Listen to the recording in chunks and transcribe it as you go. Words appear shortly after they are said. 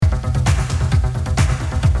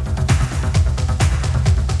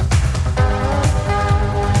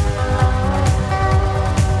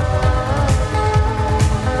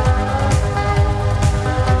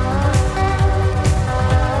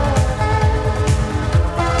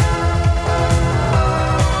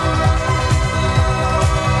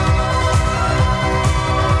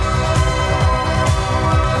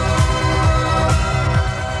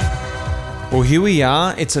here we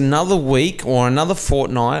are. It's another week or another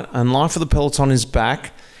fortnight, and Life of the Peloton is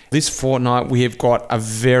back. This fortnight, we have got a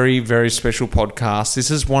very, very special podcast. This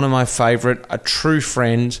is one of my favourite, a true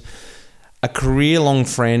friend, a career-long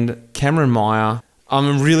friend, Cameron Meyer.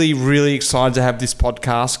 I'm really, really excited to have this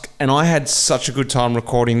podcast, and I had such a good time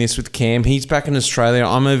recording this with Cam. He's back in Australia.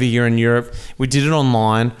 I'm over here in Europe. We did it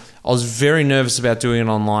online. I was very nervous about doing it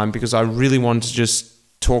online because I really wanted to just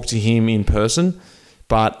talk to him in person,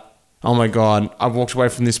 but oh my God, I walked away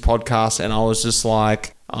from this podcast and I was just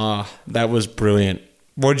like, that was brilliant.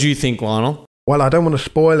 What did you think, Lionel? Well, I don't want to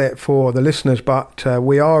spoil it for the listeners, but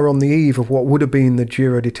we are on the eve of what would have been the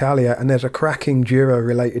Giro d'Italia, and there's a cracking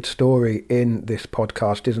Giro-related story in this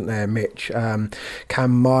podcast, isn't there, Mitch?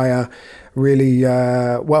 Cam Meyer really,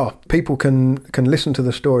 people can listen to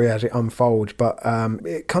the story as it unfolds, but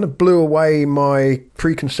it kind of blew away my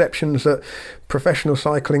preconceptions that professional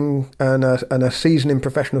cycling and a season in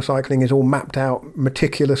professional cycling is all mapped out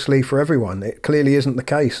meticulously for everyone. It clearly isn't the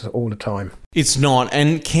case all the time. It's not.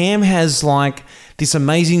 And Cam has like this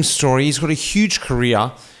amazing story. He's got a huge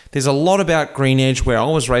career. There's a lot about Green Edge where I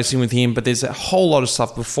was racing with him, but there's a whole lot of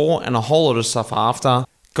stuff before and a whole lot of stuff after.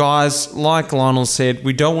 Guys, like Lionel said,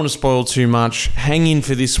 we don't want to spoil too much. Hang in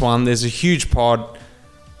for this one. There's a huge pod.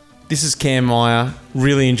 This is Cam Meyer.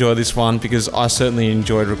 Really enjoy this one because I certainly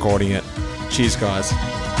enjoyed recording it. Cheers, guys.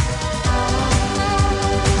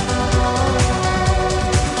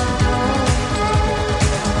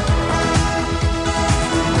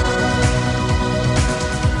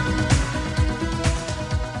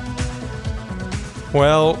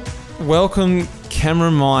 Well, welcome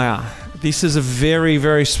Cameron Meyer. This is a very,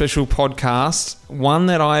 very special podcast, one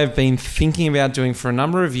that I have been thinking about doing for a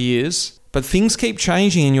number of years, but things keep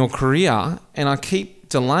changing in your career and I keep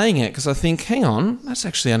delaying it because I think, hang on, that's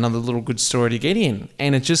actually another little good story to get in.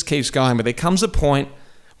 And it just keeps going. But there comes a point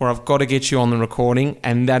where I've got to get you on the recording,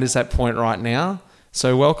 and that is that point right now.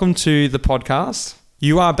 So welcome to the podcast.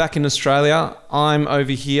 You are back in Australia. I'm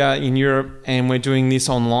over here in Europe and we're doing this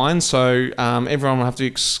online. So everyone will have to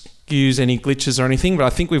excuse any glitches or anything, but I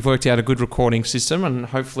think we've worked out a good recording system and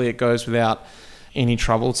hopefully it goes without any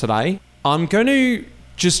trouble today. I'm going to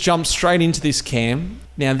just jump straight into this, Cam.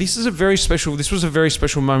 Now, this was a very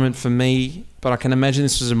special moment for me, but I can imagine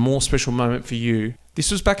this was a more special moment for you. This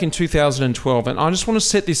was back in 2012, and I just want to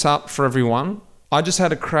set this up for everyone. I just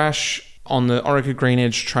had a crash on the Orica Green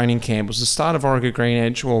Edge training camp. It was the start of Orica Green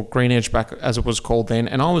Edge, or Green Edge back as it was called then,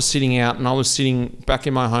 and I was sitting back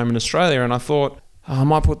in my home in Australia, and I thought, I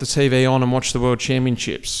might put the TV on and watch the World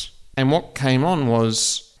Championships. And what came on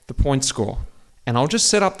was the point score. And I'll just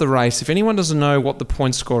set up the race. If anyone doesn't know what the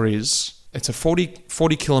point score is, it's a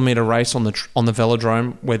 40 kilometre race on the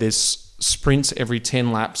velodrome where there's sprints every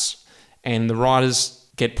 10 laps and the riders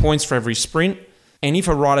get points for every sprint. And if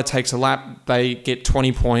a rider takes a lap, they get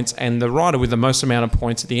 20 points, and the rider with the most amount of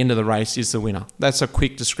points at the end of the race is the winner. That's a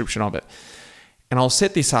quick description of it. And I'll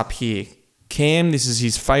set this up here. Cam, this is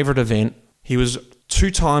his favourite event. He was 2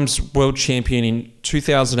 times world champion in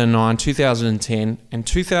 2009, 2010, and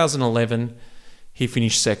 2011, he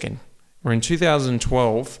finished second. We're in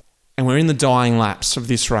 2012, and we're in the dying laps of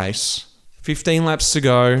this race. 15 laps to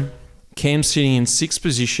go. Cam's sitting in 6th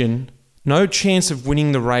position. No chance of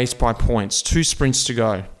winning the race by points. 2 sprints to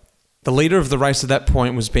go. The leader of the race at that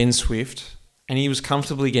point was Ben Swift, and he was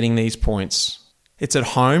comfortably getting these points. It's at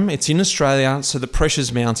home. It's in Australia, so the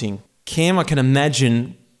pressure's mounting. Cam, I can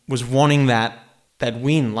imagine, was wanting that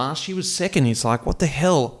win. Last year was second. He's like, what the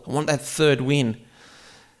hell? I want that 3rd win.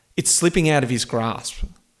 It's slipping out of his grasp.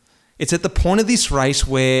 It's at the point of this race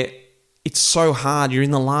where it's so hard. You're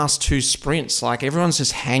in the last 2 sprints. Like, everyone's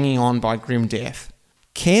just hanging on by grim death.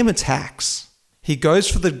 Cam attacks. He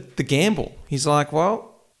goes for the gamble. He's like,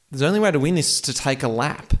 well, the only way to win this is to take a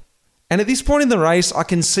lap. And at this point in the race, I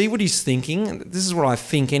can see what he's thinking. This is what I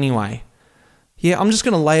think anyway. Yeah, I'm just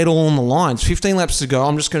going to lay it all on the lines. 15 laps to go.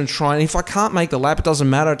 I'm just going to try. And if I can't make the lap, it doesn't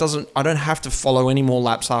matter. I don't have to follow any more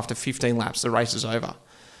laps after 15 laps. The race is over.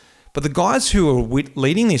 But the guys who are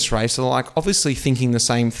leading this race are like obviously thinking the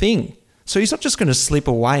same thing. So he's not just going to slip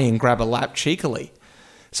away and grab a lap cheekily.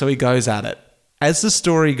 So he goes at it. As the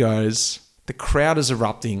story goes, the crowd is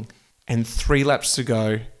erupting, and 3 laps to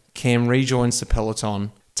go, Cam rejoins the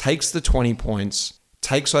peloton, takes the 20 points,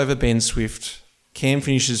 takes over Ben Swift. Cam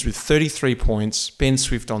finishes with 33 points, Ben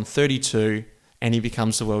Swift on 32, and he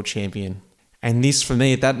becomes the world champion. And this, for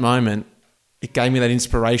me, at that moment, it gave me that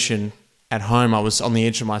inspiration. At home, I was on the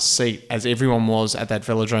edge of my seat, as everyone was at that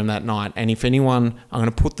velodrome that night. And if anyone, I'm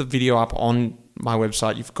going to put the video up on my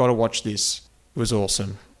website. You've got to watch this. It was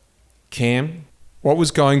awesome. Cam, what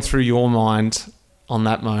was going through your mind on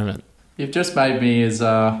that moment? You've just made me as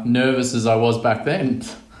nervous as I was back then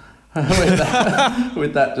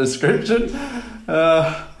with that description.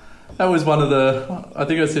 That was one of the, I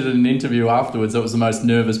think I said in an interview afterwards, that was the most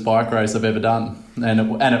nervous bike race I've ever done. And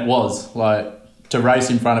it was, like, to race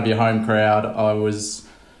in front of your home crowd.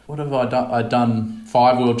 What have I done? I'd done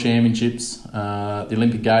 5 World Championships, the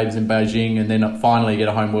Olympic Games in Beijing, and then finally get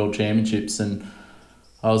a home World Championships. And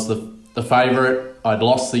I was the favourite. I'd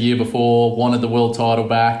lost the year before, wanted the world title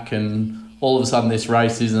back, and all of a sudden this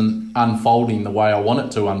race isn't unfolding the way I want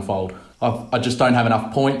it to unfold. I just don't have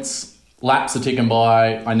enough points. Laps are ticking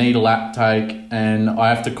by, I need a lap take, and I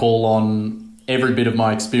have to call on every bit of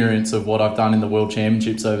my experience of what I've done in the World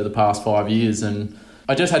Championships over the past 5 years. And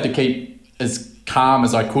I just had to keep as calm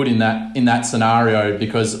as I could in that scenario,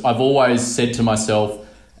 because I've always said to myself,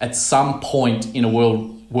 at some point in a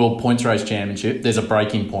World Points Race Championship, there's a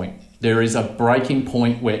breaking point. There is a breaking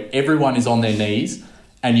point where everyone is on their knees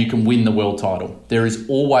and you can win the world title. There is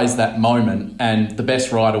always that moment, and the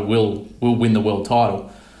best rider will win the world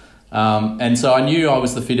title. And so I knew I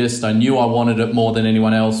was the fittest. I knew I wanted it more than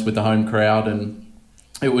anyone else with the home crowd, and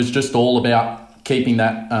it was just all about keeping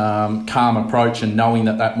that calm approach and knowing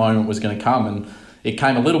that moment was going to come. And it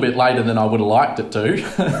came a little bit later than I would have liked it to,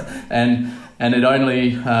 and it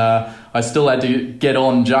only I still had to get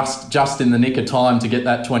on just in the nick of time to get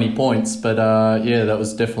that 20 points. But that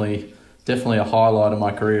was definitely a highlight of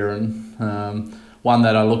my career, and one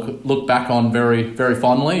that I look back on very, very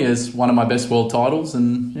fondly as one of my best world titles.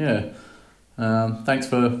 And thanks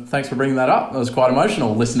for bringing that up. It was quite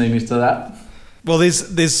emotional listening to that. Well,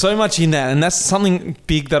 there's so much in that, and that's something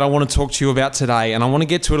big that I want to talk to you about today, and I want to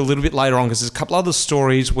get to it a little bit later on, because there's a couple other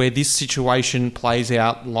stories where this situation plays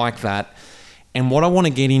out like that. And what I want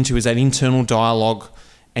to get into is that internal dialogue,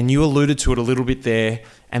 and you alluded to it a little bit there,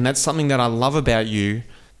 and that's something that I love about you,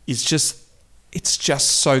 is it's just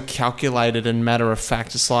so calculated and matter of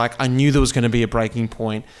fact. It's like, I knew there was going to be a breaking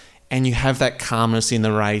point, and you have that calmness in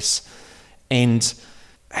the race. And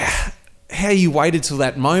how you waited till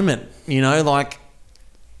that moment, like,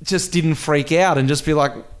 just didn't freak out and just be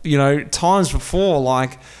like, times before,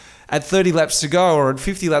 like at 30 laps to go or at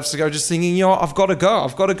 50 laps to go, just thinking, I've got to go.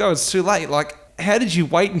 It's too late. Like, how did you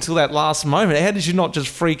wait until that last moment? How did you not just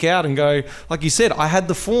freak out and go, like you said, I had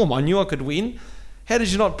the form, I knew I could win. How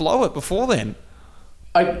did you not blow it before then?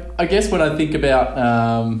 I guess when I think about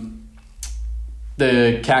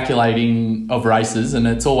the calculating of races, and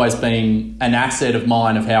it's always been an asset of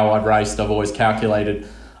mine of how I've raced, I've always calculated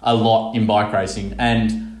a lot in bike racing.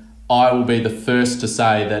 And I will be the first to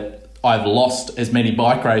say that I've lost as many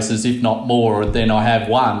bike races, if not more, than I have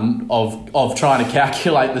won of trying to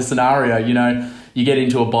calculate the scenario. You get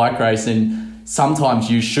into a bike race and sometimes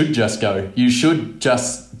you should just go. You should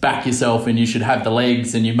just back yourself, and you should have the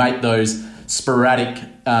legs, and you make those sporadic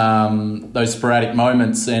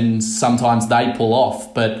moments, and sometimes they pull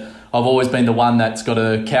off. But I've always been the one that's got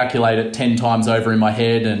to calculate it 10 times over in my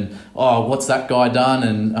head, and what's that guy done,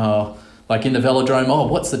 and like in the velodrome,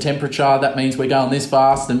 what's the temperature, that means we're going this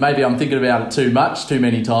fast, and maybe I'm thinking about it too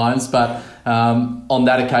many times. But on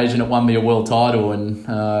that occasion it won me a world title, and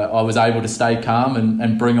I was able to stay calm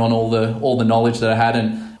and bring on all the knowledge that I had,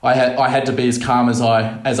 and I had to be as calm as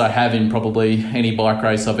I have in probably any bike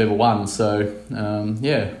race I've ever won. So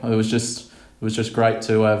it was just great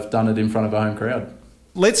to have done it in front of a home crowd.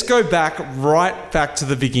 Let's go right back to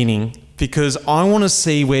the beginning, because I want to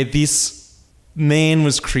see where this man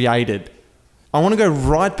was created. I want to go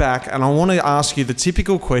right back, and I want to ask you the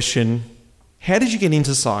typical question: how did you get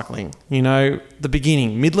into cycling? The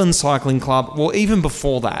beginning, Midland Cycling Club, well, even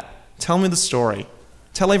before that. Tell me the story.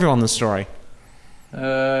 Tell everyone the story.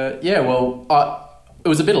 It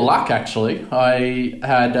was a bit of luck, actually. I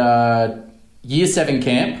had year 7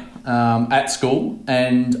 camp at school,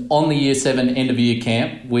 and on the year 7 end of year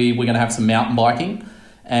camp, we were going to have some mountain biking,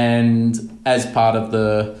 and as part of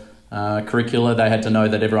the curricula, they had to know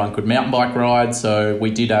that everyone could mountain bike ride, so we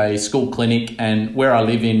did a school clinic. And where I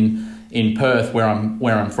live in Perth, where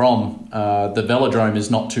I'm from, the velodrome is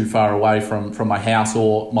not too far away from my house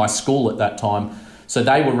or my school at that time. So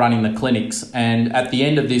they were running the clinics, and at the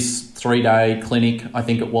end of this 3-day clinic, I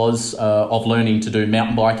think it was, of learning to do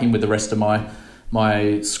mountain biking with the rest of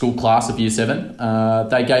my school class of year 7,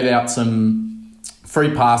 they gave out some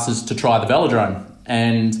free passes to try the velodrome.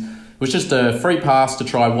 And it was just a free pass to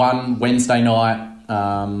try one Wednesday night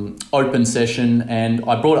open session, and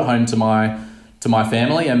I brought it home to my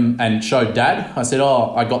family and showed Dad. I said,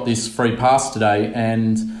 I got this free pass today,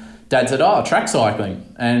 and Dad said, track cycling.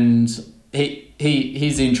 And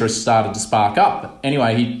his interest started to spark up.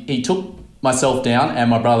 Anyway, he took myself down and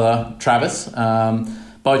my brother Travis,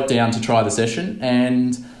 both down to try the session,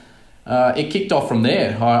 and it kicked off from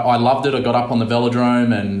there. I loved it. I got up on the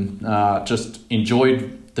velodrome and just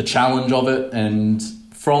enjoyed the challenge of it. And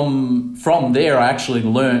from there, I actually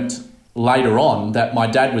learnt later on that my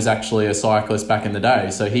dad was actually a cyclist back in the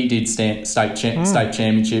day. So he did state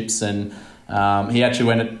championships, and he actually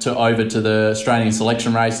went over to the Australian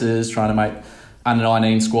selection races, trying to make under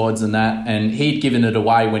 19 squads and that. And he'd given it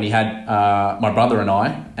away when he had my brother and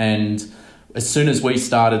I. And as soon as we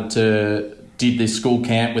did this school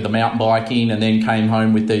camp with the mountain biking and then came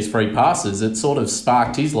home with these free passes, it sort of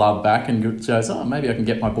sparked his love back and goes, oh, maybe I can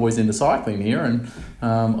get my boys into cycling here, and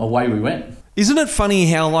away we went. Isn't it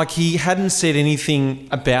funny how, like, he hadn't said anything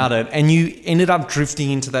about it and you ended up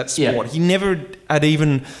drifting into that sport? Yeah. He never had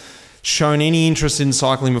even shown any interest in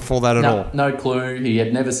cycling before that at all? No clue. He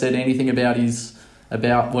had never said anything about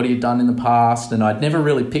what he had done in the past, and I'd never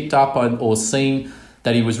really picked up or seen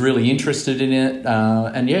that he was really interested in it.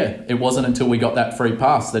 And it wasn't until we got that free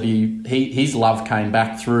pass that his love came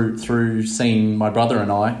back through seeing my brother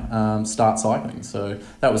and I start cycling. So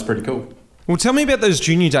that was pretty cool. Well, tell me about those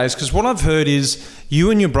junior days, because what I've heard is you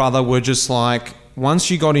and your brother were just like, once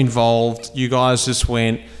you got involved, you guys just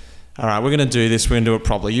went, all right, we're going to do this, we're going to do it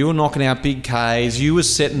properly. You were knocking out big Ks, you were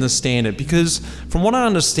setting the standard, because from what I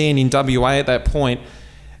understand in WA at that point,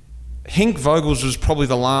 Henk Vogels was probably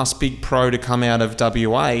the last big pro to come out of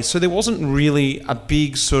WA, so there wasn't really a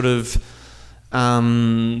big sort of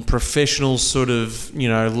professional sort of,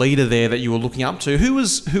 leader there that you were looking up to. Who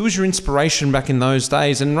was your inspiration back in those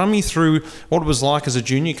days? And run me through what it was like as a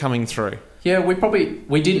junior coming through. Yeah,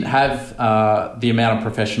 we didn't have the amount of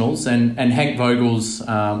professionals, and Henk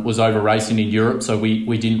Vogels was over racing in Europe, so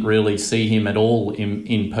we didn't really see him at all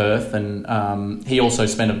in Perth, and he also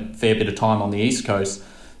spent a fair bit of time on the East Coast.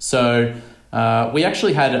 So we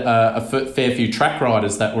actually had a fair few track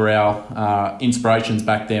riders that were our inspirations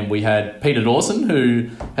back then. We had Peter Dawson, who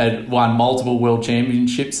had won multiple world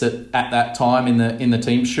championships at that time in the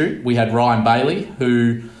team shoot. We had Ryan Bailey,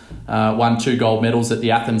 who won 2 gold medals at the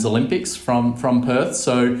Athens Olympics from Perth.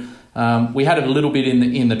 So we had a little bit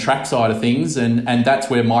in the track side of things, and that's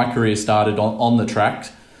where my career started on the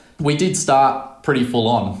track. We did start pretty full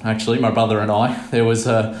on, actually, my brother and I. There was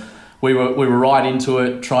we were right into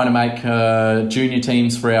it, trying to make junior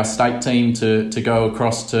teams for our state team to go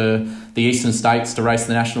across to the eastern states to race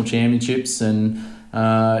the national championships, and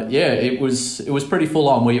it was pretty full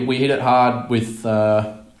on. We hit it hard with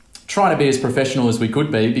trying to be as professional as we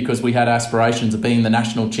could be, because we had aspirations of being the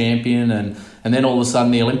national champion, and then all of a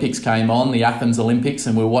sudden the Olympics came on, the Athens Olympics,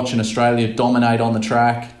 and we were watching Australia dominate on the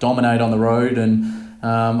track, dominate on the road, and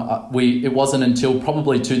it wasn't until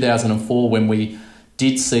probably 2004 when we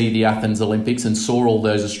did see the Athens Olympics and saw all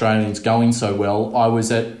those Australians going so well. I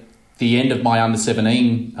was at the end of my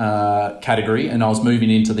under-17 category, and I was moving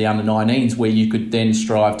into the under-19s, where you could then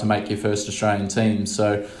strive to make your first Australian team.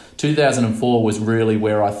 So 2004 was really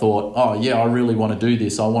where I thought, oh yeah, I really want to do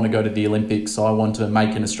this. I want to go to the Olympics. I want to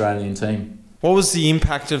make an Australian team. What was the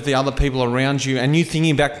impact of the other people around you? And you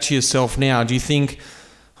thinking back to yourself now, do you think,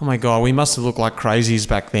 oh my God, we must have looked like crazies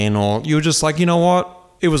back then? Or you were just like, you know what?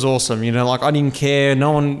 It was awesome. Like I didn't care.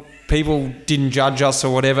 People didn't judge us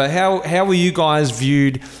or whatever. How were you guys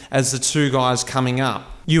viewed as the two guys coming up?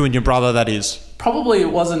 You and your brother, that is. Probably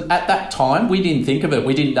it wasn't at that time. We didn't think of it.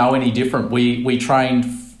 We didn't know any different. We trained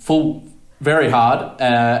very hard.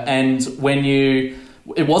 And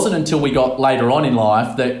it wasn't until we got later on in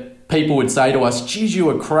life that people would say to us, geez, you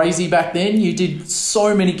were crazy back then. You did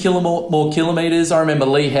so many more kilometres. I remember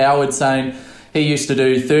Lee Howard saying he used to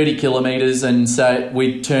do 30 kilometres, and so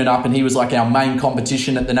we'd turn up and he was like our main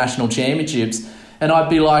competition at the national championships. And I'd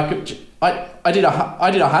be like, I did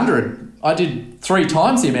 100. I did 3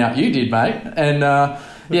 times the amount you did, mate. And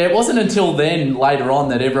it wasn't until then, later on,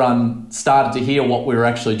 that everyone started to hear what we were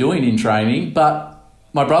actually doing in training. But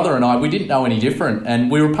my brother and I, we didn't know any different. And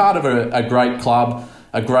we were part of a great club,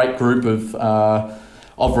 a great group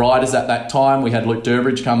of riders at that time. We had Luke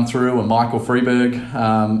Durbridge come through and Michael Freeberg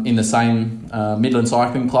in the same Midland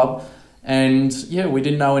Cycling Club. And we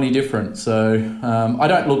didn't know any different. So I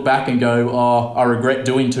don't look back and go, oh, I regret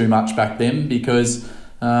doing too much back then, because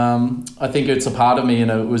I think it's a part of me,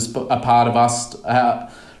 and it was a part of us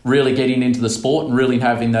really getting into the sport and really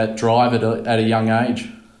having that drive at a young age.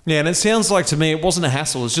 Yeah, and it sounds like to me it wasn't a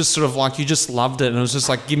hassle. It's just sort of like you just loved it, and it was just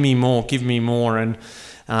like, give me more, and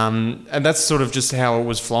that's sort of just how it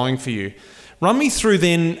was flowing for you. Run me through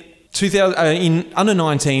then, in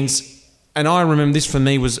under-19s, And I remember this for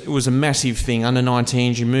me it was a massive thing. Under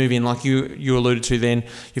 19s, you move in, like you alluded to then,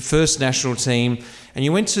 your first national team, and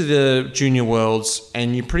you went to the Junior Worlds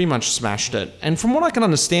and you pretty much smashed it. And from what I can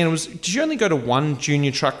understand, did you only go to one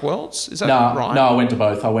Junior Track Worlds? Is that right? No, I went to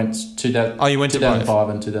both. I went to that. Oh, you went to both? 2005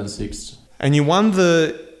 and 2006. And you won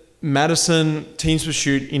the Madison Teams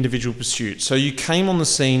Pursuit Individual Pursuit. So you came on the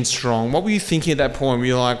scene strong. What were you thinking at that point? Were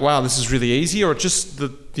you like, wow, this is really easy, or just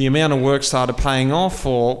the amount of work started paying off,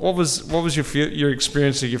 or what was your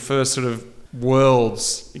experience of your first sort of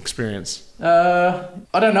Worlds experience? I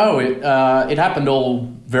don't know. It happened all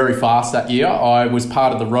very fast that year. I was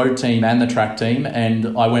part of the road team and the track team,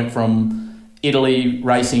 and I went from Italy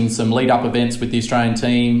racing some lead-up events with the Australian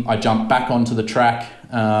team. I jumped back onto the track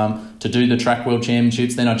to do the Track World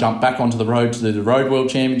Championships. Then I jumped back onto the road to do the Road World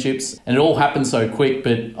Championships. And it all happened so quick,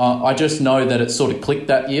 but I just know that it sort of clicked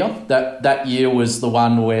that year. That year was the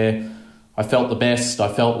one where I felt the best.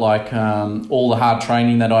 I felt like all the hard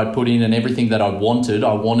training that I'd put in and everything that I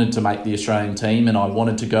wanted to make the Australian team, and I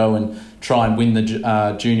wanted to go and try and win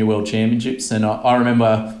the Junior World Championships. And I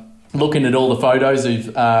remember looking at all the photos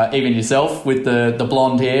of even yourself with the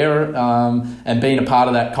blonde hair and being a part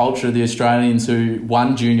of that culture of the Australians who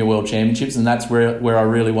won Junior World Championships, and that's where I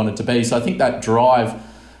really wanted to be. So I think that drive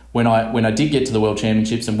when I did get to the World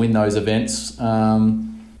Championships and win those events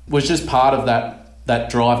was just part of that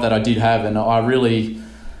drive that I did have, and I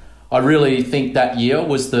really think that year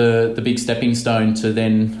was the big stepping stone to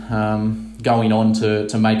then going on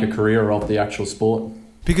to make a career of the actual sport.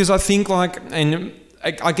 Because I think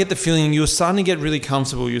I get the feeling you were starting to get really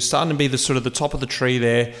comfortable. You're starting to be the top of the tree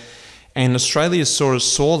there. And Australia sort of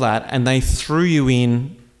saw that, and they threw you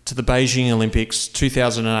in to the Beijing Olympics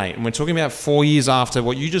 2008. And we're talking about 4 years after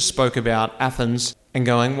what you just spoke about, Athens, and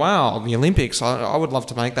going, wow, the Olympics, I would love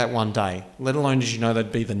to make that one day, let alone did you know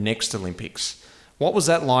that'd be the next Olympics. What was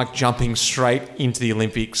that like, jumping straight into the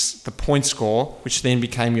Olympics, the point score, which then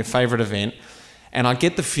became your favourite event? And I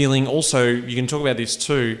get the feeling also, you can talk about this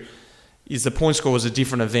too, is the point score was a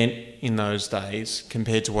different event in those days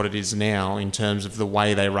compared to what it is now in terms of the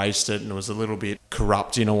way they raced it, and it was a little bit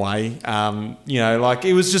corrupt in a way.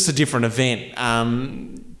 It was just a different event.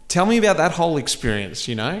 Tell me about that whole experience,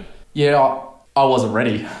 Yeah, I wasn't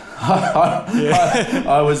ready.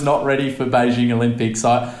 I was not ready for Beijing Olympics.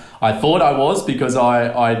 I thought I was, because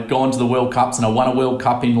I'd gone to the World Cups and I won a World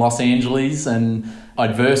Cup in Los Angeles, and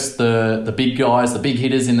I'd versed the big guys, the big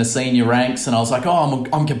hitters in the senior ranks, and I was like,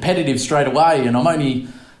 I'm competitive straight away, and I'm only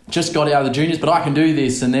just got out of the juniors, but I can do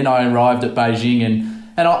this. And then I arrived at Beijing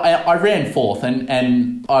and I ran fourth,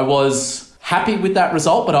 and I was happy with that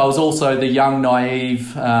result, but I was also the young,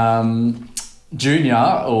 naive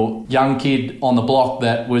junior or young kid on the block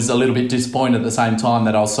that was a little bit disappointed at the same time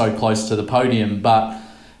that I was so close to the podium. But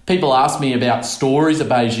people ask me about stories of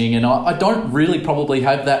Beijing, and I don't really probably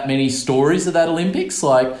have that many stories of that Olympics.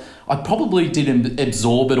 Like, I probably didn't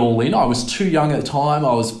absorb it all in. I was too young at the time.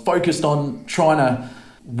 I was focused on trying to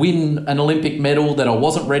win an Olympic medal that I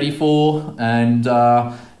wasn't ready for. And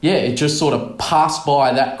it just sort of passed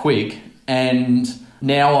by that quick. And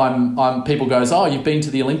now I'm people goes, oh, you've been to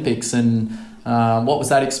the Olympics, and what was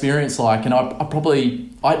that experience like? And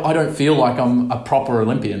I don't feel like I'm a proper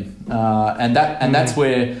Olympian. And that's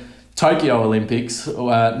where Tokyo Olympics,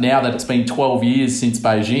 now that it's been 12 years since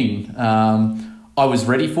Beijing, I was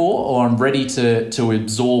ready for, or I'm ready to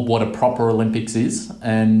absorb what a proper Olympics is.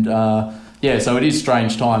 And so it is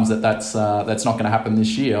strange times that's not going to happen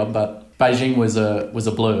this year, but Beijing was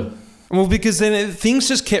a blur. Well, because then things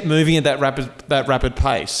just kept moving at that rapid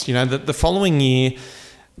pace. The following year,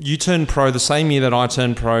 you turned pro the same year that I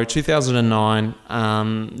turned pro, 2009.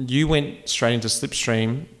 You went straight into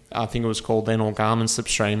Slipstream. I think it was called then, or Garmin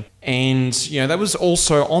Slipstream. And, that was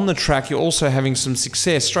also on the track. You're also having some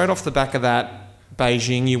success. Straight off the back of that,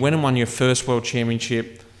 Beijing, you went and won your first World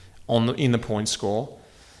Championship in the point score.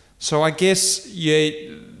 So I guess,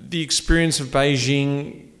 the experience of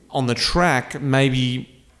Beijing on the track maybe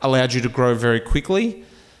allowed you to grow very quickly.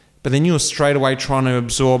 But then you were straight away trying to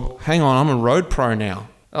absorb, hang on, I'm a road pro now.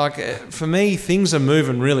 Like, for me, things are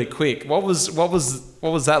moving really quick. What was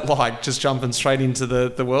that like, just jumping straight into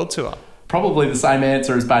the world tour? Probably the same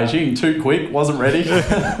answer as Beijing. Too quick, wasn't ready.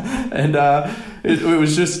 And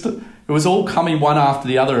it was all coming one after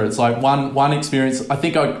the other. It's like one experience. I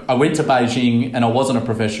think I went to Beijing and I wasn't a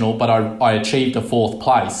professional, but I achieved a fourth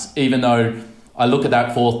place, even though I look at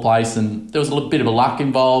that fourth place and there was a little bit of a luck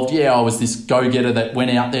involved. Yeah, I was this go-getter that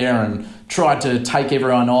went out there and tried to take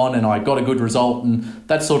everyone on, and I got a good result, and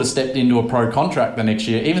that sort of stepped into a pro contract the next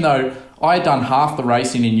year, even though I had done half the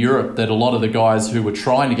racing in Europe that a lot of the guys who were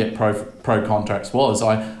trying to get pro contracts was.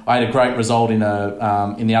 I had a great result in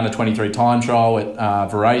the under-23 time trial at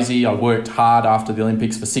Varese. I worked hard after the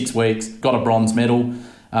Olympics for 6 weeks, got a bronze medal,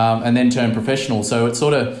 and then turned professional. So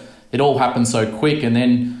it all happened so quick. And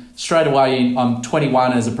then straight away, I'm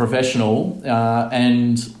 21 as a professional,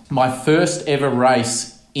 and my first ever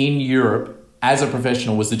race in Europe as a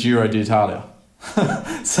professional was the Giro d'Italia.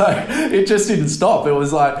 So it just didn't stop. It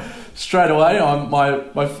was like straight away,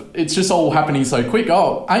 it's just all happening so quick.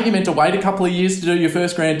 Oh, aren't you meant to wait a couple of years to do your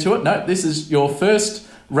first Grand Tour? No, this is your first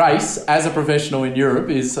race as a professional in Europe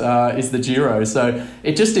is the Giro. So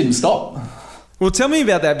it just didn't stop. Well, tell me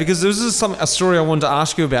about that, because this is a story I wanted to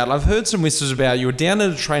ask you about. I've heard some whispers about you were down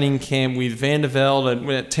at a training camp with Van der Velde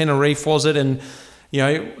at Tenerife, was it? And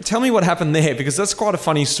tell me what happened there, because that's quite a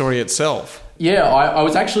funny story itself. Yeah, I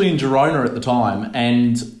was actually in Girona at the time,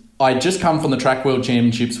 and I'd just come from the Track World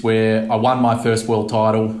Championships where I won my first world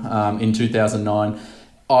title in 2009.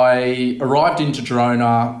 I arrived into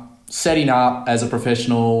Girona, setting up as a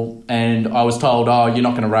professional, and I was told, you're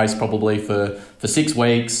not going to race probably for 6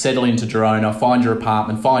 weeks, settle into Girona, find your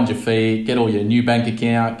apartment, find your fee, get all your new bank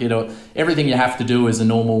account, everything you have to do as a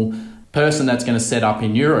normal person that's going to set up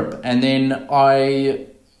in Europe. And then I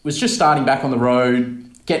was just starting back on the road,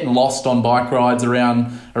 getting lost on bike rides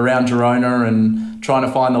around Girona and trying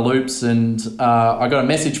to find the loops. And I got a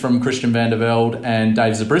message from Christian Van der Velde and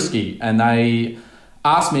Dave Zabriskie, and they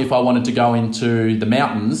asked me if I wanted to go into the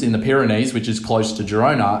mountains in the Pyrenees, which is close to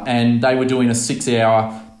Girona, and they were doing a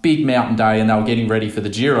 6-hour big mountain day, and they were getting ready for the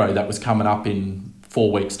Giro that was coming up in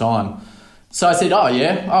 4 weeks' time. So I said,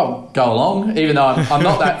 I'll go along, even though I'm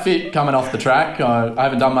not that fit coming off the track. I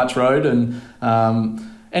haven't done much road. And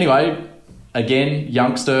anyway, again,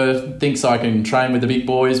 youngster, thinks I can train with the big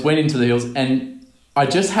boys, went into the hills, and I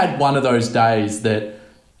just had one of those days that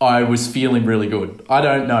I was feeling really good. I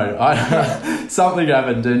don't know. Something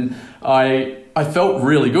happened, and I felt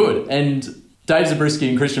really good. And Dave Zabriskie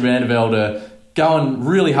and Christian Van der Velde are going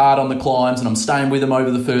really hard on the climbs, and I'm staying with them over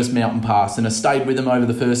the first mountain pass, and I stayed with them over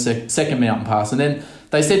the second mountain pass. And then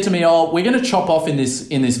they said to me, we're going to chop off in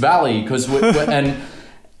this valley, because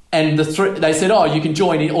they said, you can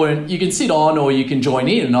join in, or you can sit on, or you can join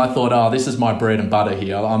in. And I thought, this is my bread and butter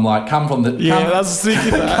here. I'm like, come from the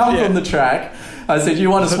from the track. I said, you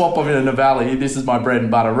want to swap off in a valley? This is my bread and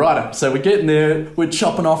butter. Right. So we're getting there. We're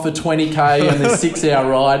chopping off for 20K and this 6-hour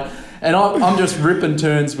ride. And I'm just ripping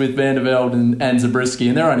turns with Van der Velde and Zabriskie,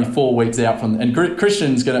 and they're only 4 weeks out from. And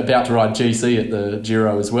Christian's about to ride GC at the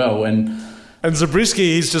Giro as well. And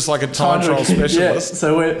Zabriskie, he's just like a time trial specialist. Yeah,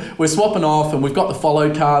 so we're swapping off, and we've got the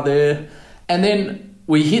follow car there. And then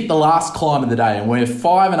we hit the last climb of the day, and we're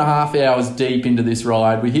 5.5 hours deep into this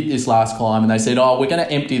ride. We hit this last climb, and they said, we're going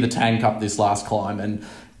to empty the tank up this last climb. And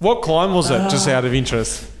what climb was it, just out of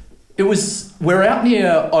interest? We're out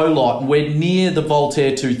near Olot, and we're near the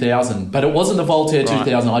Voltaire 2000, but it wasn't the Voltaire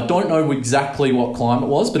 2000. I don't know exactly what climb it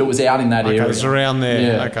was, but it was out in that area. Okay, it's around there.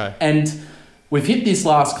 Yeah. Okay. And we've hit this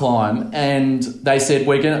last climb, and they said,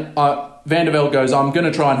 Van der Velde goes, I'm going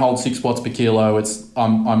to try and hold 6 watts per kilo.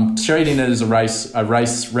 I'm treating it as a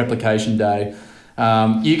race replication day.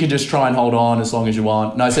 You can just try and hold on as long as you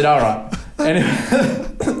want. And I said, all right.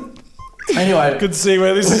 Anyway. Good to see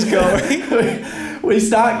where this is going. We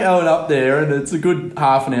start going up there, and it's a good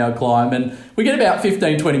half an hour climb, and we get about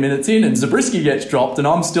 15-20 minutes in, and Zabriskie gets dropped, and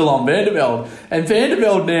I'm still on Van der Velde. And Van der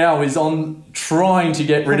Velde now is on trying to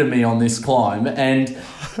get rid of me on this climb, and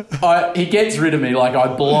he gets rid of me. Like,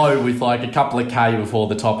 I blow with like a couple of K before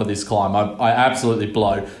the top of this climb. I absolutely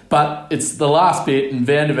blow. But it's the last bit, and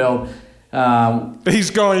Van der Velde... he's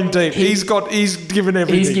going deep. He's given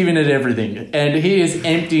everything. He's given it everything, and he is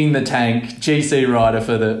emptying the tank. GC rider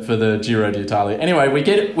for the Giro d'Italia. Anyway, we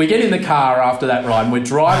get in the car after that ride, and we're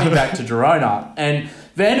driving back to Girona. And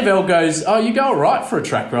Van der Velde goes, you go all right for a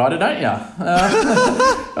track rider, don't you?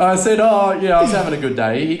 I said, yeah, I was having a good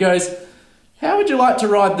day. He goes, how would you like to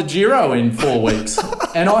ride the Giro in 4 weeks?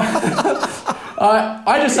 And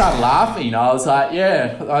I just started laughing. I was like,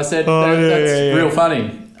 yeah. I said, that's real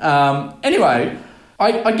funny. Anyway,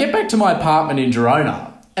 I get back to my apartment in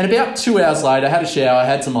Girona, and about 2 hours later, I had a shower,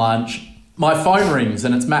 had some lunch. My phone rings,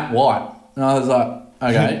 and it's Matt White. And I was like,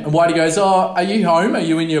 okay. And Whitey goes, are you home? Are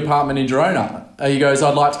you in your apartment in Girona? He goes,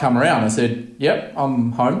 I'd like to come around. I said, yep,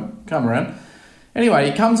 I'm home. Come around. Anyway,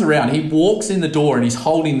 he comes around. He walks in the door, and he's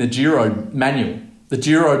holding the Giro manual, the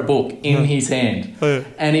Giro book in his hand.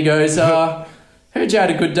 And he goes, Heard you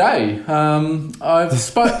had a good day. I've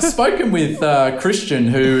spoken with Christian,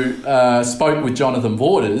 who spoke with Jonathan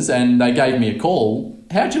Vaughters, and they gave me a call.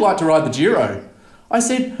 How'd you like to ride the Giro? I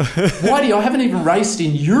said, Whitey, I haven't even raced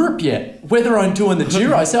in Europe yet, whether I'm doing the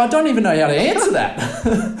Giro. I said, I don't even know how to answer that.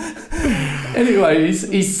 Anyway,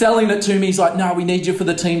 he's selling it to me. He's like, no, we need you for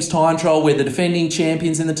the team's time trial. We're the defending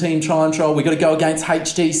champions in the team time trial. We've got to go against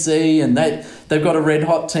HTC, and they've got a red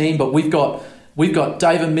hot team, but we've got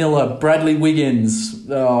David Miller, Bradley Wiggins,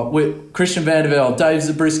 Christian Van der Velde, Dave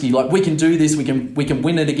Zabriskie. Like, we can do this. We can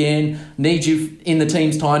win it again. Need you in the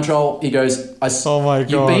team's time trial. He goes, oh my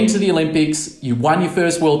God. You've been to the Olympics. You won your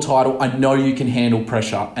first world title. I know you can handle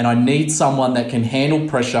pressure. And I need someone that can handle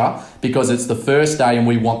pressure because it's the first day and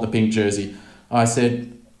we want the pink jersey. I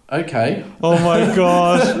said, okay. Oh my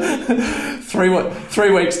God. 3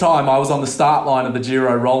 weeks' time, I was on the start line of the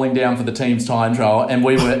Giro rolling down for the team's time trial, and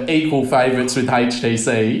we were equal favourites with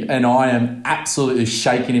HTC, and I am absolutely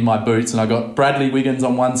shaking in my boots. And I got Bradley Wiggins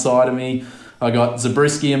on one side of me, I got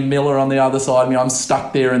Zabriskie and Miller on the other side of me. I'm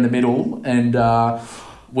stuck there in the middle, and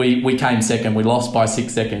we came second. We lost by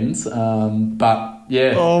 6 seconds, but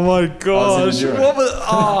yeah. Oh my gosh!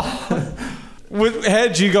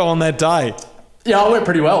 How'd you go on that day? Yeah, I went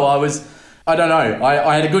pretty well. I don't know.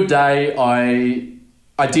 I had a good day.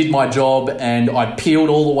 I did my job, and I peeled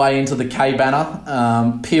all the way into the K banner.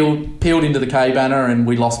 Peeled into the K banner, and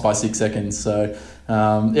we lost by 6 seconds. So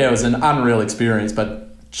yeah, it was an unreal experience.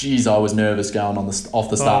 But geez, I was nervous going off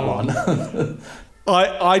the start line.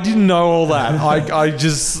 I didn't know all that. I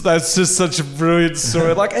just that's just such a brilliant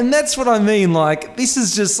story. Like, and that's what I mean. Like, this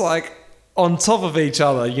is just like on top of each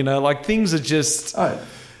other. You know, like things are just.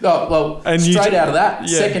 Oh, well, and straight out of that,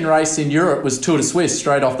 second race in Europe was Tour de Suisse,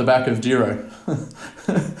 straight off the back of Giro.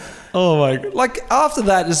 Oh my God. Like, after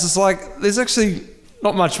that, it's just like, there's actually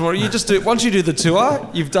not much more. You just do, once you do the tour,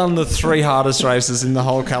 you've done the 3 hardest races in the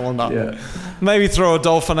whole calendar. Yeah. Maybe throw a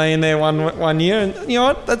Dauphiné in there one year, and you know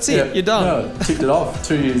what? That's it. Yeah. You're done. No, ticked it off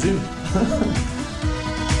 2 years in.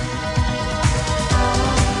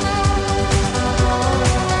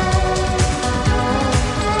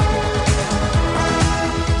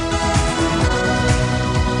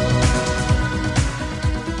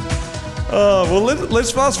 Well,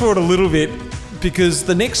 let's fast forward a little bit, because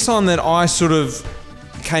the next time that I sort of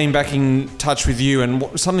came back in touch with you,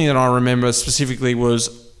 and something that I remember specifically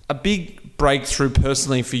was a big breakthrough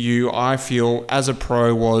personally for you, I feel, as a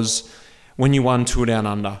pro, was when you won Tour Down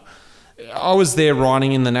Under. I was there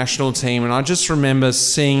riding in the national team, and I just remember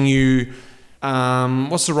seeing you,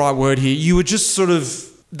 what's the right word here? You were just sort of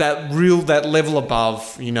that level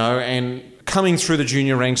above, you know, and coming through the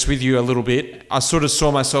junior ranks with you a little bit, I sort of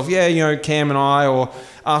saw myself, Cam and I, or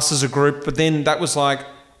us as a group, but then that was like,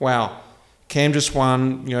 wow, Cam just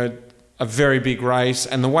won, a very big race,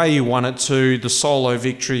 and the way you won it too, the solo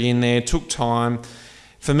victory in there, took time.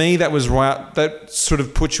 For me, that was right, that sort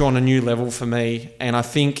of put you on a new level for me, and I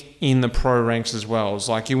think in the pro ranks as well. It's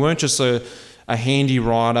like you weren't just a handy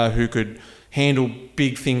rider who could handle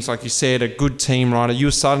big things, like you said, a good team rider. You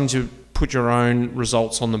were starting to put your own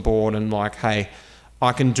results on the board and like, hey,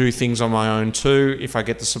 I can do things on my own too. If I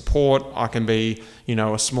get the support, I can be,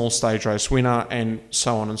 a small stage race winner, and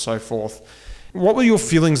so on and so forth. What were your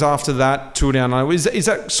feelings after that Tour Down Under? Is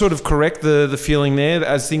that sort of correct, the feeling there?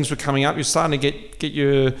 As things were coming up, you're starting to get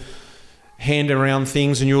your hand around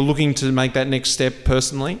things and you're looking to make that next step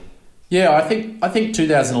personally? Yeah, I think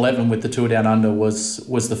 2011 with the Tour Down Under was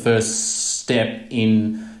the first step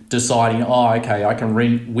in deciding, okay, I can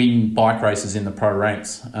win bike races in the pro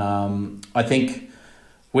ranks. I think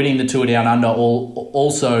winning the Tour Down Under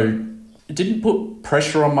also didn't put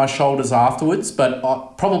pressure on my shoulders afterwards, but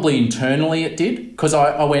probably internally it did, because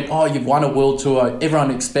I went, you've won a World Tour.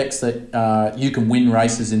 Everyone expects that you can win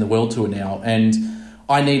races in the World Tour now, and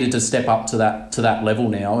I needed to step up to that level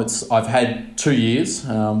now. I've had 2 years,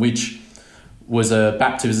 which was a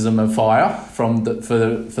baptism of fire for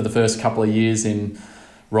the first couple of years in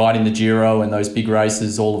riding the Giro and those big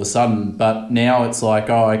races all of a sudden. But now it's like,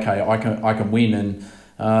 okay, I can win. And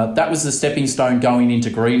that was the stepping stone going into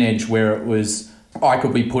Green Edge, where it was I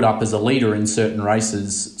could be put up as a leader in certain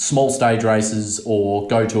races, small stage races, or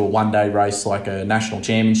go to a one-day race like a national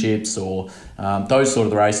championships or those sort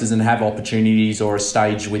of races, and have opportunities, or a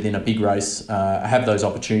stage within a big race, have those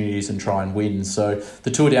opportunities and try and win. So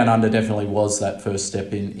the Tour Down Under definitely was that first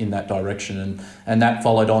step in that direction, and that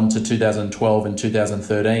followed on to 2012 and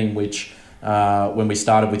 2013, which when we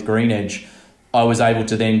started with Green Edge, I was able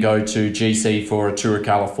to then go to GC for a Tour of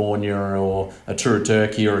California or a Tour of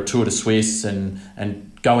Turkey or a Tour de Suisse and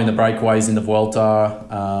go in the breakaways in the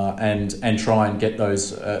Vuelta and try and get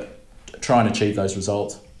those, try and achieve those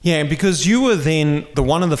results. Yeah, because you were then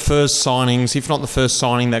one of the first signings, if not the first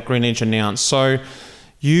signing that Green Edge announced. So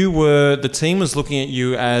the team was looking at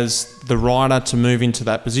you as the rider to move into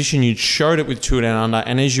that position. You'd showed it with Tour Down Under,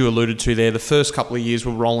 and as you alluded to there, the first couple of years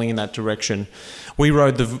were rolling in that direction. We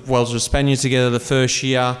rode the Vuelta a España together the first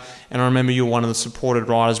year, and I remember you were one of the supported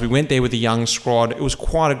riders. We went there with a young squad. It was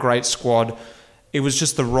quite a great squad. It was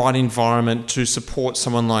just the right environment to support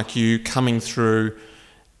someone like you coming through,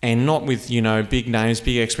 and not with, big names,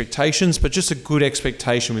 big expectations, but just a good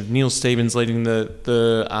expectation with Neil Stevens leading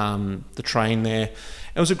the train there.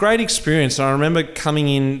 It was a great experience. And I remember coming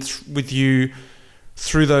in with you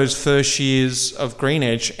through those first years of Green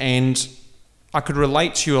Edge, and I could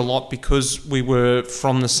relate to you a lot because we were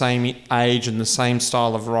from the same age and the same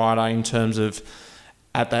style of rider in terms of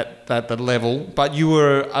at that level. But you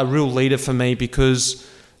were a real leader for me because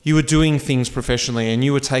you were doing things professionally and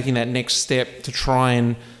you were taking that next step to try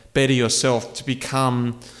and better yourself to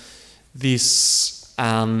become this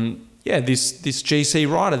this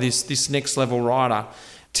GC rider, this next level rider.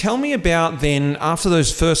 Tell me about then, after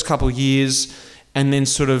those first couple of years, and then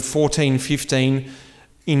sort of 14, 15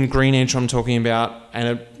 in Green Edge I'm talking about,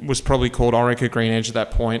 and it was probably called Orica Green Edge at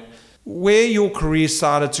that point, where your career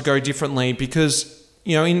started to go differently, because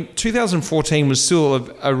in 2014 was still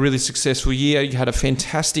a really successful year. You had a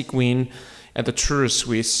fantastic win at the Tour de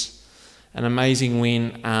Suisse, an amazing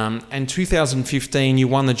win, and 2015 you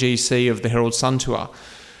won the GC of the Herald Sun Tour.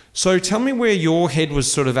 So tell me where your head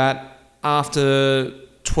was sort of at after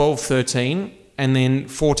 12-13 and then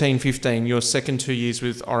 14-15, your second 2 years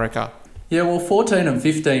with Orica. Yeah, well, 14 and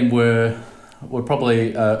 15 were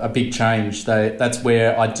probably a big change. That's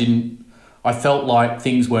where I felt like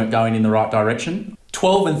things weren't going in the right direction.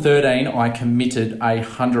 12 and 13, I committed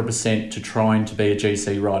 100% to trying to be a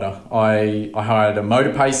GC rider. I hired a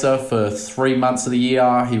motor pacer for 3 months of the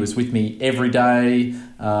year. He was with me every day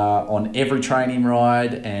on every training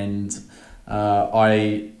ride, and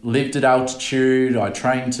I lived at altitude. I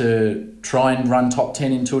trained to try and run top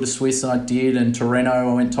 10 in Tour de Suisse, and I did, and Tirreno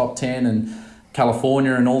I went top 10, and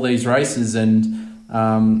California and all these races, and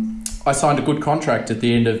I signed a good contract at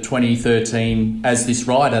the end of 2013 as this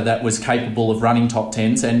rider that was capable of running top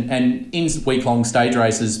 10s and in week-long stage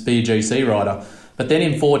races be a GC rider. But then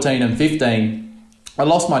in 14 and 15, I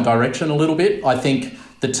lost my direction a little bit. I think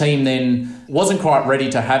the team then wasn't quite ready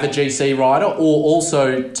to have a GC rider or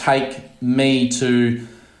also take me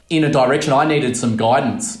in a direction. I needed some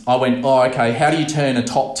guidance. I went, okay, how do you turn a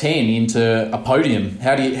top 10 into a podium?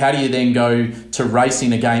 How do you then go to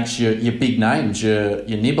racing against your big names, your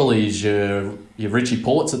Nibali's, your Richie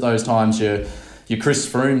Ports at those times, your Chris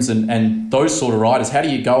Froomes and those sort of riders? How do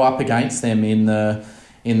you go up against them in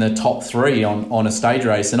the top three on a stage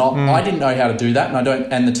race? And I didn't know how to do that,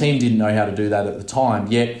 and the team didn't know how to do that at the time.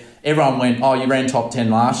 Yet everyone went, you ran top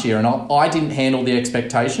 10 last year, and I didn't handle the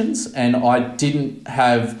expectations, and I didn't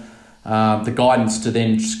have the guidance to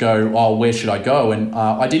then just go, where should I go? And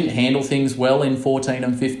I didn't handle things well in 14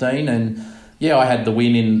 and 15, and I had the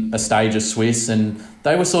win in a stage of Swiss, and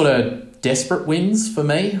they were sort of desperate wins for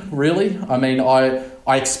me, really. I mean, I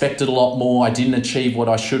expected a lot more. I didn't achieve what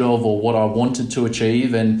I should have or what I wanted to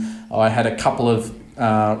achieve, and I had a couple of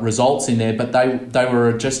results in there, but they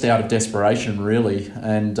were just out of desperation, really.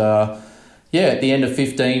 And at the end of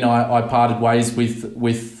 15, I parted ways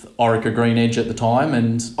with Orica Green Edge at the time,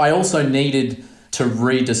 and I also needed to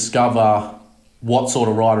rediscover what sort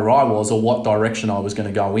of rider I was or what direction I was going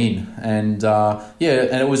to go in. And and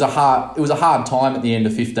it was a hard time at the end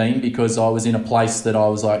of 15 because I was in a place that I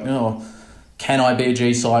was like, can I be a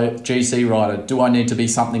GC rider? Do I need to be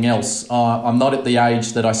something else? I'm not at the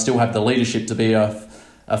age that I still have the leadership to be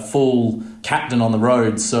a full captain on the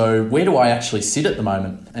road. So where do I actually sit at the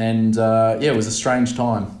moment? And it was a strange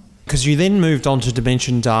time. Because you then moved on to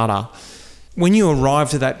Dimension Data. When you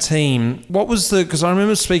arrived at that team, what was because I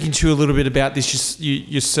remember speaking to you a little bit about this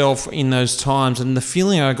yourself in those times, and the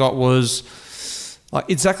feeling I got was like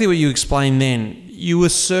exactly what you explained then. You were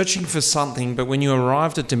searching for something, but when you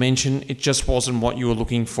arrived at Dimension, it just wasn't what you were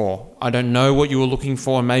looking for. I don't know what you were looking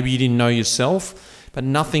for, and maybe you didn't know yourself, but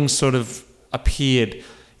nothing sort of appeared.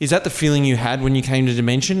 Is that the feeling you had when you came to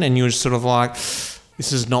Dimension, and you were just sort of like,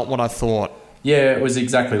 this is not what I thought? Yeah, it was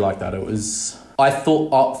exactly like that. It was. I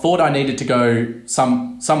thought I needed to go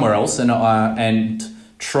somewhere else and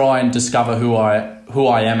try and discover who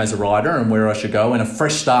I am as a rider and where I should go. And a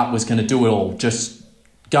fresh start was going to do it all. Just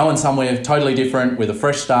going somewhere totally different with a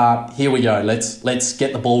fresh start. Here we go. Let's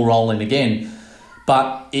get the ball rolling again.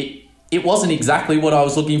 But it wasn't exactly what I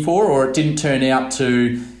was looking for, or it didn't turn out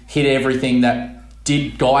to hit everything that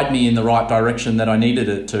did guide me in the right direction that I needed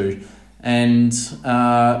it to. And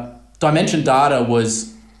Dimension Data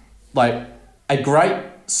was like a great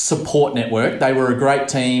support network. They were a great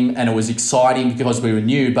team and it was exciting because we were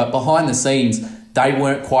new, but behind the scenes, they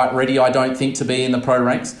weren't quite ready, I don't think, to be in the pro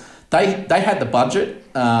ranks. They had the budget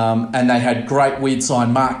and they had great, we'd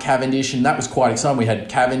signed Mark Cavendish, and that was quite exciting. We had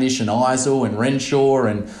Cavendish and Eisel and Renshaw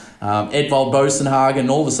and Edvald Bosenhagen, and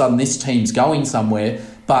all of a sudden this team's going somewhere,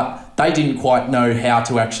 but they didn't quite know how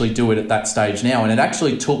to actually do it at that stage now, and it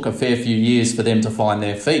actually took a fair few years for them to find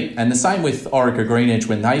their feet. And the same with Orica Green Edge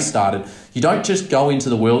when they started. You don't just go into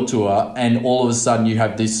the World Tour and all of a sudden you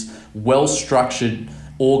have this well-structured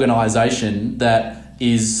organisation that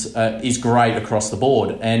is great across the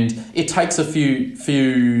board, and it takes a few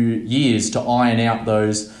years to iron out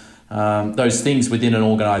those things within an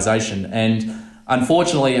organisation. And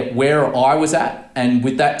unfortunately, where I was at, and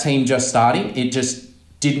with that team just starting, it just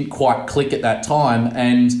didn't quite click at that time,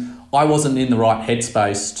 and I wasn't in the right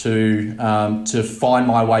headspace to find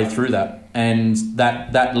my way through that, and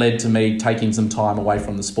that led to me taking some time away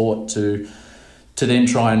from the sport to then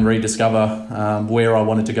try and rediscover where I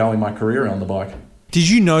wanted to go in my career on the bike. Did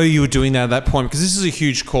you know you were doing that at that point? Because this is a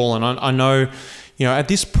huge call, and I know, at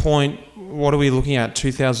this point, what are we looking at?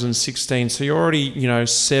 2016. So you're already,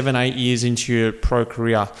 7-8 years into your pro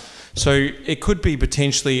career. So it could be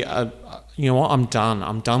potentially, I'm done.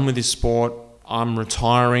 I'm done with this sport. I'm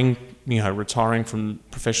retiring, retiring from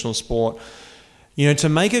professional sport. To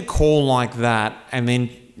make a call like that, and then,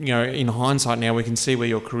 in hindsight now we can see where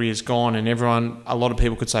your career's gone, and a lot of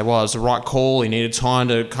people could say, well, it was the right call. You needed time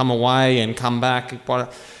to come away and come back.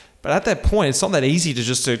 But at that point, it's not that easy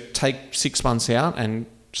to take 6 months out and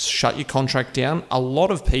shut your contract down. A lot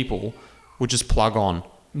of people would just plug on,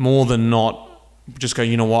 more than not just go,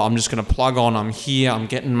 you know what, I'm just going to plug on. I'm here. I'm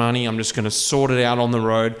getting money. I'm just going to sort it out on the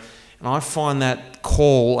road. And I find that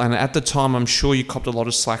call, and at the time, I'm sure you copped a lot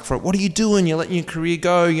of slack for it. What are you doing? You're letting your career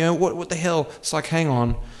go. What the hell? It's like, hang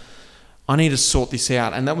on. I need to sort this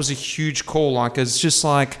out. And that was a huge call. Like, it's just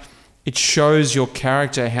like, it shows your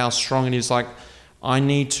character, how strong it is. Like, I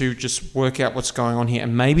need to just work out what's going on here.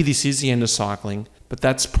 And maybe this is the end of cycling, but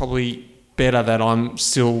that's probably better that I'm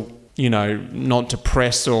still, not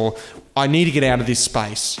depressed, or I need to get out of this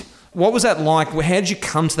space. What was that like? How did you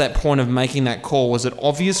come to that point of making that call? Was it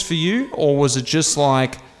obvious for you, or was it just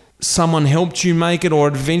like someone helped you make it, or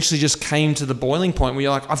it eventually just came to the boiling point where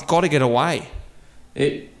you're like, I've got to get away?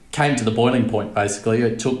 It came to the boiling point, basically.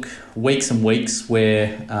 It took weeks and weeks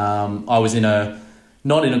where I was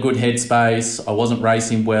not in a good headspace. I wasn't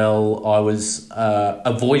racing well. I was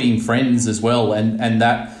avoiding friends as well, and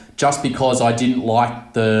that just because I didn't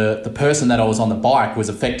like the person that I was on the bike was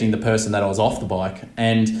affecting the person that I was off the bike.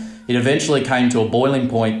 And it eventually came to a boiling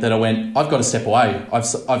point that I went, I've got to step away.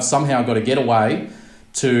 I've somehow got to get away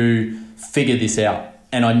to figure this out.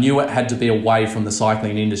 And I knew it had to be away from the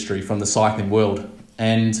cycling industry, from the cycling world.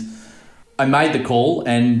 And I made the call,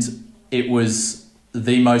 and it was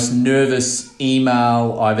the most nervous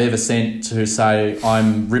email I've ever sent to say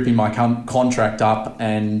I'm ripping my contract up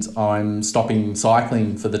and I'm stopping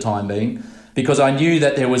cycling for the time being, because I knew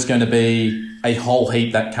that there was going to be a whole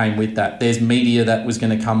heap that came with that. There's media that was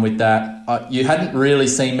going to come with that. You hadn't really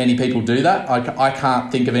seen many people do that. I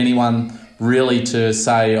can't think of anyone really to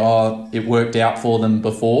say, it worked out for them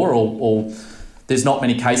before, or there's not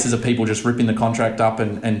many cases of people just ripping the contract up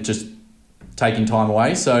and just taking time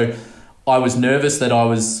away. So I was nervous that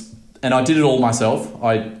and I did it all myself.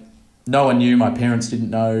 No one knew, my parents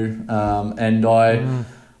didn't know, and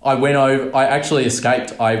I went over. I actually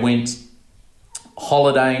escaped. I went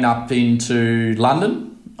holidaying up into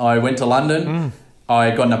London. I went to London.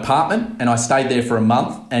 I got an apartment and I stayed there for a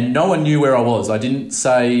month, and no one knew where I was. I didn't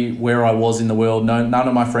say where I was in the world. None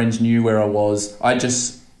of my friends knew where I was. I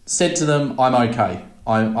just said to them, I'm okay.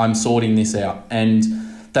 I'm sorting this out. And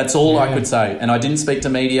that's all I could say. And I didn't speak to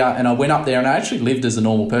media, and I went up there and I actually lived as a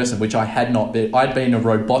normal person, which I had not been. I'd been a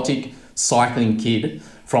robotic cycling kid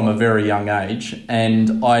from a very young age,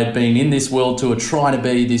 and I had been in this world tour trying to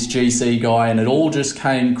be this GC guy, and it all just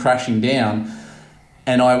came crashing down.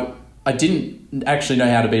 And I didn't actually know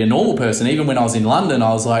how to be a normal person. Even when I was in London,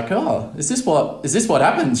 I was like, is this what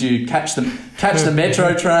happens? You catch the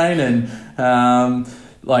metro train, and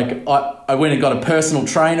I went and got a personal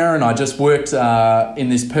trainer, and I just worked in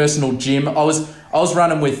this personal gym. I was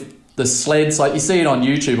running with the sleds, like you see it on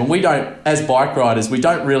YouTube, and we don't, as bike riders, we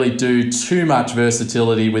don't really do too much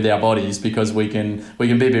versatility with our bodies because we can be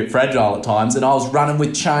a bit fragile at times. And I was running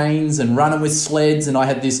with chains and running with sleds, and I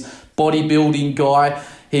had this bodybuilding guy.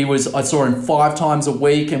 I saw him 5 times a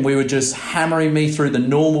week, and we were just hammering me through the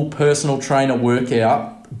normal personal trainer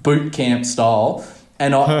workout, boot camp style.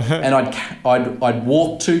 And I'd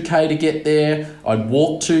walk 2K to get there. I'd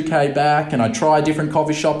walk 2K back, and I'd try a different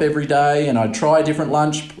coffee shop every day, and I'd try a different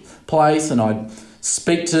lunch place, and I'd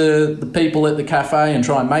speak to the people at the cafe and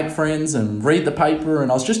try and make friends and read the paper.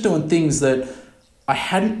 And I was just doing things that I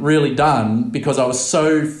hadn't really done because I was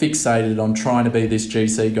so fixated on trying to be this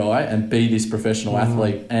GC guy and be this professional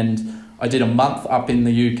athlete. And I did a month up in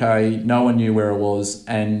the UK. No one knew where I was,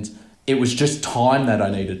 and it was just time that I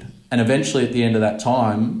needed. And eventually at the end of that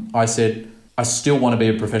time, I said, I still want to be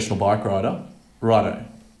a professional bike rider. Righto,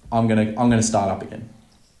 I'm gonna start up again.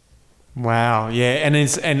 Wow, yeah,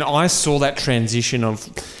 and I saw that transition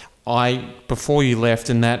before you left,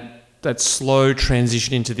 and that slow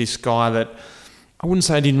transition into this guy that I wouldn't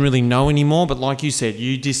say I didn't really know anymore, but like you said,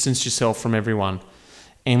 you distanced yourself from everyone.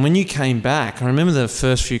 And when you came back, I remember the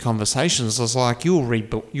first few conversations, I was like, you were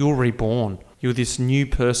reborn. You were this new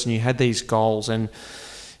person. You had these goals, and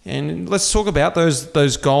let's talk about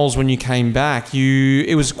those goals when you came back.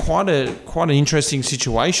 It was quite an interesting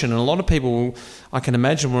situation, and a lot of people, I can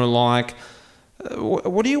imagine, were like,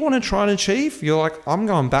 what do you want to try and achieve? You're like, I'm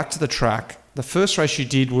going back to the track. The first race you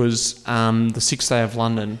did was the 6th day of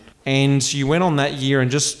London, and you went on that year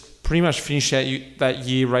and just pretty much finished out that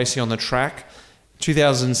year racing on the track.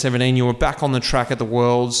 2017, you were back on the track at the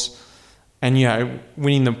Worlds, and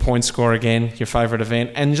winning the point score again, your favourite event,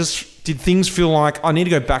 and just did things feel like I need to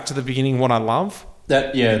go back to the beginning, what I love?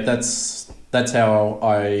 That's how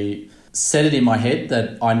I set it in my head,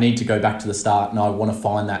 that I need to go back to the start and I want to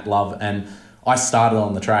find that love. And I started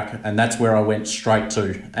on the track, and that's where I went straight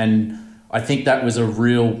to. And I think that was a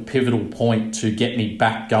real pivotal point to get me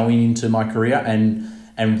back going into my career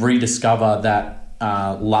and rediscover that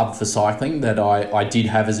love for cycling that I did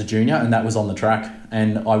have as a junior, and that was on the track.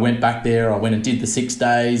 And I went back there, I went and did the 6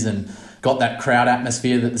 days and got that crowd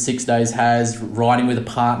atmosphere that the 6 days has, riding with a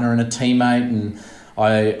partner and a teammate. And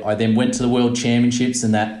I then went to the World Championships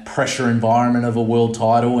and that pressure environment of a world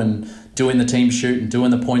title, and doing the team shoot and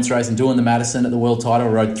doing the points race and doing the Madison at the world title. I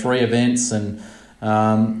rode 3 events, and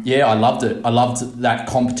I loved it. I loved that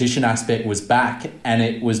competition aspect was back, and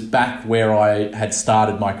it was back where I had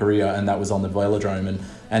started my career, and that was on the velodrome.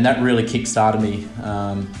 And that really kick-started me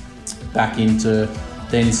back into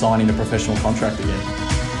then signing a professional contract again.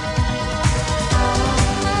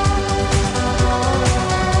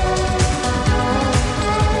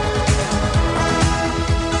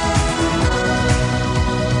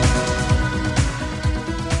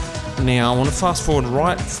 Now, I want to fast forward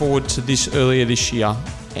to earlier this year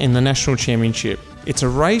in the National Championship. It's a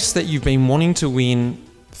race that you've been wanting to win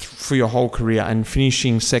for your whole career, and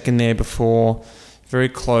finishing second there before, very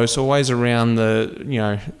close, always around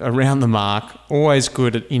the mark, always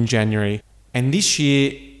good in January. And this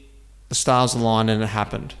year, the stars aligned and it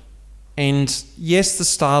happened. And yes, the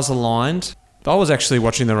stars aligned. I was actually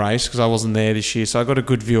watching the race because I wasn't there this year, so I got a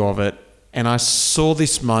good view of it. And I saw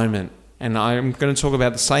this moment. And I'm going to talk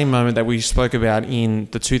about the same moment that we spoke about in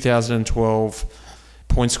the 2012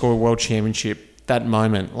 Point Score World Championship. That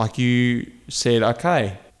moment, like you said,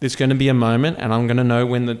 okay, there's going to be a moment and I'm going to know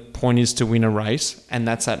when the point is to win a race, and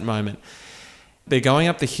that's that moment. They're going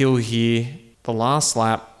up the hill here, the last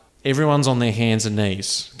lap, everyone's on their hands and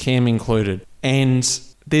knees, Cam included. And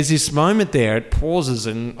there's this moment there, it pauses,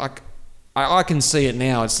 and I can see it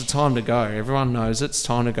now. It's the time to go. Everyone knows it's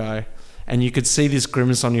time to go. And you could see this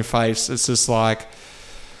grimace on your face. It's just like,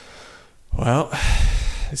 well,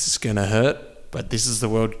 this is going to hurt, but this is the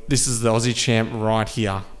Aussie champ right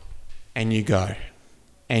here. And you go.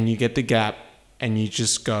 And you get the gap, and you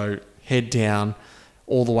just go head down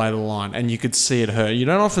all the way to the line. And you could see it hurt. You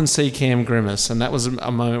don't often see Cam grimace, and that was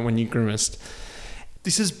a moment when you grimaced.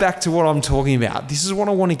 This is back to what I'm talking about. This is what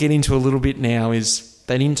I want to get into a little bit now, is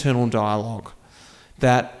that internal dialogue,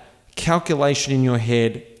 that calculation in your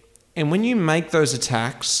head. And when you make those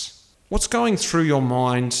attacks, what's going through your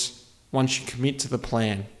mind once you commit to the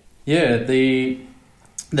plan? Yeah, the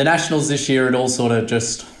Nationals this year, it all sort of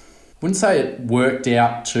just, wouldn't say it worked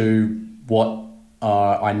out to what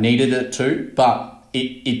I needed it to, but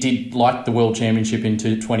it did, like the World Championship in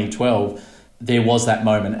 2012, there was that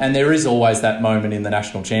moment. And there is always that moment in the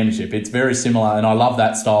National Championship. It's very similar, and I love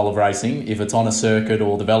that style of racing, if it's on a circuit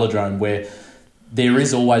or the velodrome, where there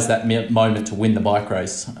is always that moment to win the bike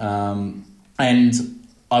race. And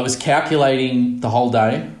I was calculating the whole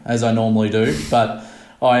day, as I normally do, but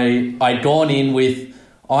I'd gone in with,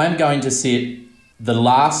 I'm going to sit the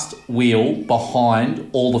last wheel behind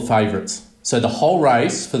all the favourites. So the whole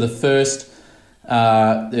race for the first,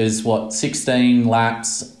 there's 16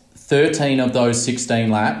 laps, 13 of those 16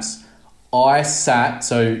 laps, I sat,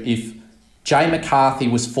 so if Jay McCarthy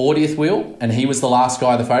was 40th wheel and he was the last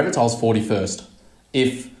guy of the favourites, I was 41st.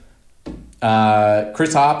 if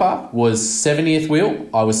Chris Harper was 70th wheel,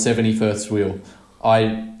 I was 71st wheel.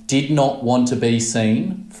 I did not want to be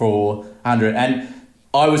seen for 100. And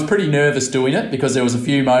I was pretty nervous doing it because there was a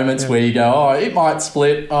few moments where you go, oh, it might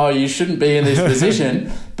split. Oh, you shouldn't be in this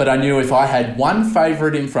position. But I knew if I had one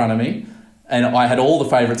favourite in front of me, and I had all the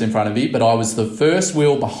favourites in front of me, but I was the first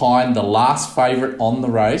wheel behind the last favourite on the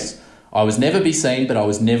race, I was never be seen, but I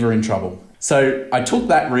was never in trouble. So I took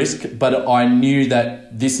that risk, but I knew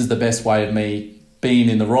that this is the best way of me being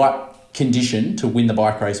in the right condition to win the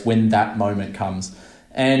bike race when that moment comes.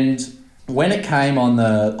 And when it came on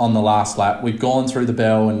the last lap, we'd gone through the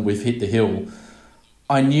bell and we've hit the hill.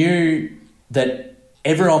 I knew that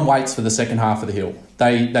everyone waits for the second half of the hill.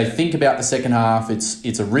 They think about the second half.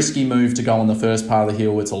 It's a risky move to go on the first part of the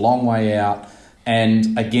hill. It's a long way out.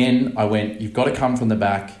 And again, I went, you've got to come from the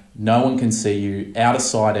back. No one can see you. Out of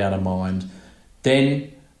sight, out of mind.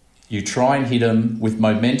 Then you try and hit them with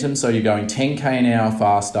momentum, so you're going 10k an hour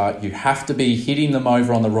faster. You have to be hitting them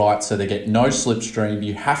over on the right so they get no slipstream.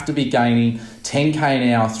 You have to be gaining 10k an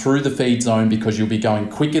hour through the feed zone because you'll be going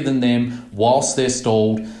quicker than them whilst they're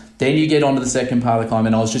stalled. Then you get onto the second part of the climb,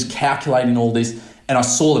 and I was just calculating all this, and I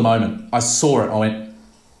saw the moment. I saw it. I went,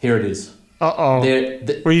 here it is. Uh-oh.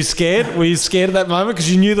 Were you scared? Were you scared of that moment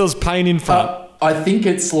because you knew there was pain in front? I think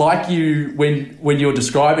it's like you, when you're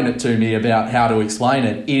describing it to me about how to explain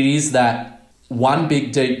it, it is that one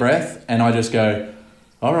big deep breath and I just go,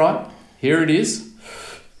 all right, here it is.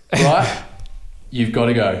 Right? You've got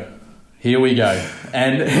to go. Here we go.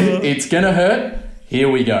 And it's going to hurt. Here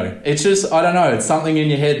we go. It's just, I don't know, it's something in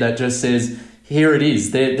your head that just says, here it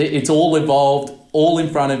is. It's all evolved, all in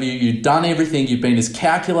front of you. You've done everything. You've been as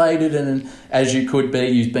calculated and as you could be.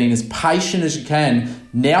 You've been as patient as you can.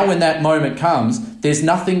 Now when that moment comes, there's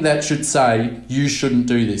nothing that should say you shouldn't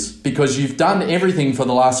do this because you've done everything for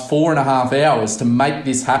the last 4.5 hours to make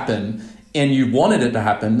this happen and you wanted it to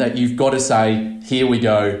happen, that you've got to say, here we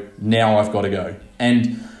go, now I've got to go.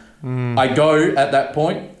 And I go at that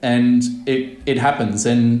point and it happens.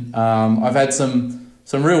 And I've had some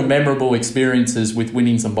real memorable experiences with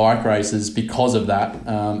winning some bike races because of that,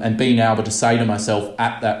 and being able to say to myself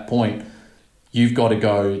at that point, you've got to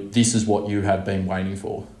go, this is what you have been waiting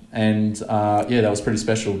for. And that was pretty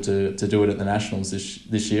special to do it at the Nationals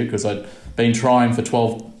this year because I'd been trying for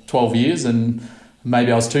 12 years and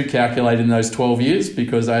maybe I was too calculated in those 12 years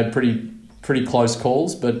because I had pretty close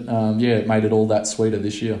calls, but it made it all that sweeter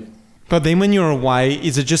this year. But then when you're away,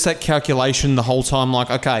 is it just that calculation the whole time?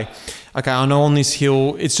 Like, okay, I know on this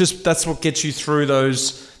hill, it's just, that's what gets you through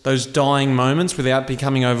those dying moments without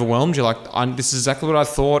becoming overwhelmed. You're like, this is exactly what I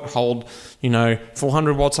thought. Hold,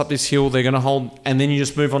 400 watts up this hill, they're going to hold, and then you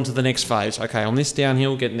just move on to the next phase. Okay, on this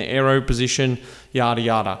downhill, get in the aero position, yada,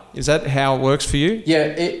 yada. Is that how it works for you?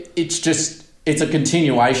 Yeah, it's a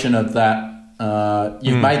continuation of that.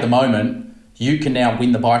 You've made the moment. You can now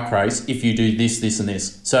win the bike race if you do this, this, and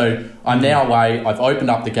this. So I'm now away. I've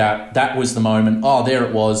opened up the gap. That was the moment. Oh, there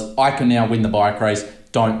it was. I can now win the bike race.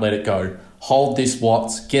 Don't let it go. Hold this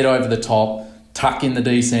watts. Get over the top. Tuck in the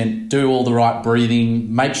descent. Do all the right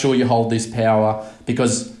breathing. Make sure you hold this power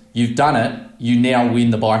because you've done it. You now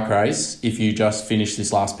win the bike race if you just finish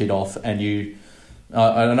this last pit off. And you,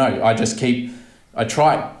 I don't know. I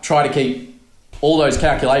try to keep all those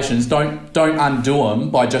calculations, don't undo them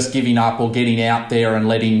by just giving up or getting out there and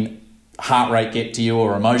letting heart rate get to you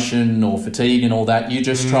or emotion or fatigue and all that. You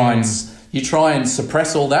just try and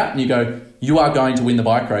suppress all that and you go, you are going to win the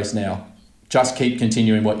bike race now. Just keep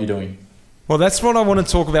continuing what you're doing. Well, that's what I want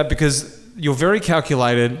to talk about because you're very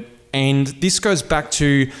calculated and this goes back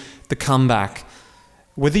to the comeback.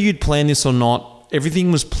 Whether you'd planned this or not,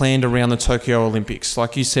 everything was planned around the Tokyo Olympics.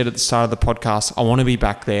 Like you said at the start of the podcast, I want to be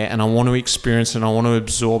back there and I want to experience it and I want to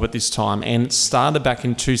absorb it this time. And it started back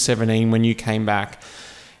in 2017 when you came back.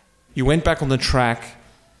 You went back on the track.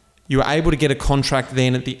 You were able to get a contract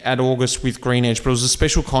then at August with Green Edge, but it was a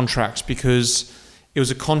special contract because it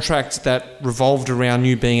was a contract that revolved around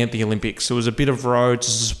you being at the Olympics. It was a bit of road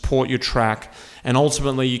to support your track. And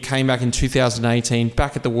ultimately you came back in 2018,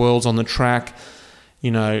 back at the Worlds on the track,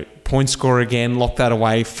 point score again, lock that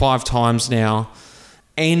away 5 times now.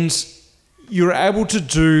 And you're able to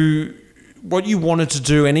do what you wanted to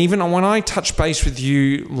do. And even when I touched base with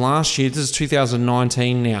you last year, this is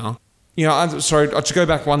 2019 now, to go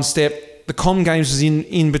back one step, the Com Games was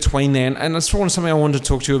in between then. And that's something I wanted to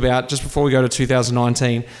talk to you about just before we go to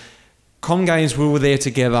 2019. Com Games, we were there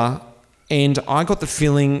together. And I got the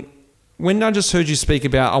feeling, when I just heard you speak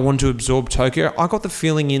about I want to absorb Tokyo, I got the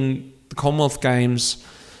feeling in the Commonwealth Games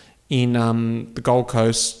in the Gold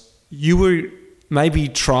Coast, you were maybe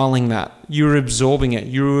trialing that. You were absorbing it.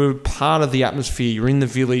 You were part of the atmosphere. You're in the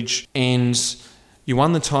village and you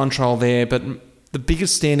won the time trial there. But the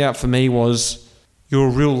biggest standout for me was you're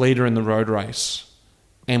a real leader in the road race.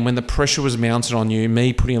 And when the pressure was mounted on you,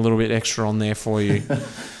 me putting a little bit extra on there for you,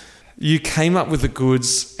 you came up with the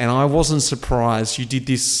goods, and I wasn't surprised. You did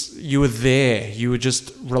this. You were there. You were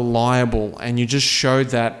just reliable, and you just showed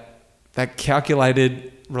that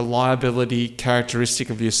calculated reliability characteristic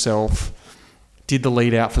of yourself. Did the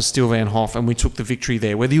lead out for Steele Van Hoff, and we took the victory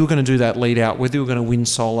there. Whether you were going to do that lead out, whether you were going to win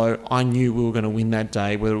solo, I knew we were going to win that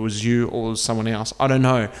day, whether it was you or it was someone else. I don't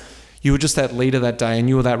know. You were just that leader that day, and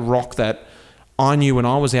you were that rock that I knew when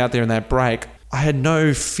I was out there in that break, I had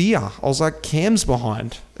no fear. I was like, Cam's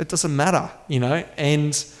behind. It doesn't matter, you know?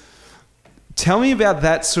 And tell me about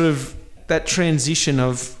that sort of, that transition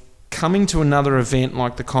of coming to another event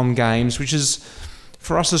like the Com Games, which is,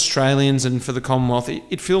 for us Australians and for the Commonwealth,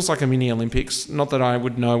 it feels like a mini Olympics. Not that I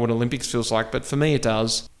would know what Olympics feels like, but for me it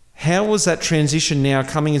does. How was that transition now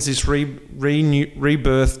coming as this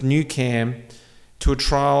rebirthed new Cam to a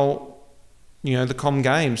trial, you know, the Com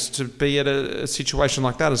Games, to be at a situation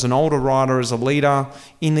like that as an older rider, as a leader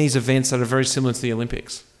in these events that are very similar to the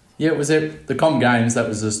Olympics? Yeah, it was the Com Games. That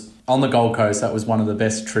was just on the Gold Coast. That was one of the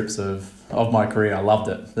best trips of my career. I loved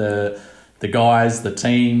it. The guys, the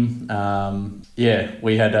team.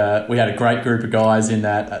 We had a great group of guys in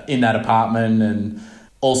that apartment, and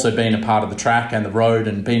also being a part of the track and the road,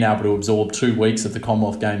 and being able to absorb 2 weeks of the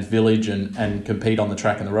Commonwealth Games village and compete on the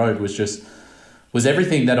track and the road was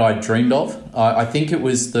everything that I dreamed of. I think it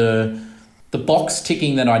was the box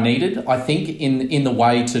ticking that I needed. I think in the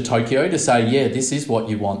way to Tokyo to say, yeah, this is what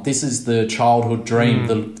you want. This is the childhood dream.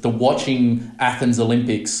 The watching Athens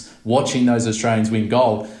Olympics, watching those Australians win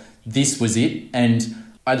gold. This was it, and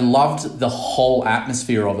I loved the whole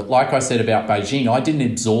atmosphere of it. Like I said about Beijing, I didn't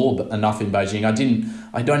absorb enough in Beijing.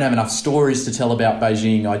 I don't have enough stories to tell about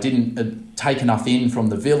Beijing. I didn't take enough in from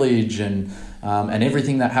the village and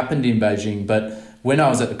everything that happened in Beijing. But when I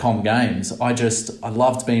was at the Com Games, I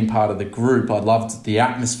loved being part of the group. I loved the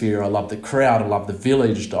atmosphere. I loved the crowd. I loved the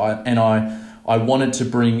village. I wanted to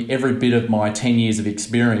bring every bit of my 10 years of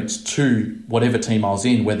experience to whatever team I was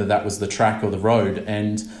in, whether that was the track or the road.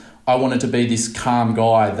 And I wanted to be this calm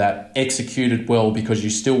guy that executed well, because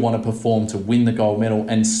you still want to perform to win the gold medal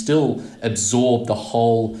and still absorb the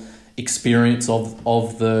whole experience of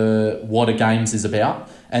what a games is about.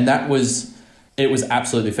 And it was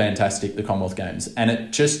absolutely fantastic, the Commonwealth Games. And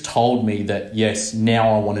it just told me that, yes,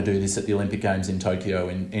 now I want to do this at the Olympic Games in Tokyo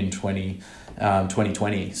in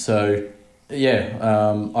 2020. So, yeah,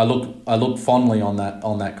 I look fondly on that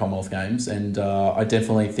Commonwealth Games, and I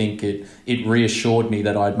definitely think it reassured me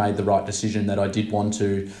that I'd made the right decision, that I did want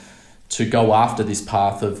to go after this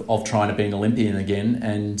path of trying to be an Olympian again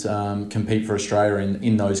and compete for Australia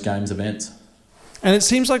in those Games events. And it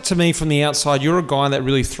seems like to me from the outside, you're a guy that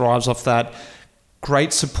really thrives off that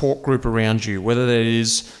great support group around you, whether that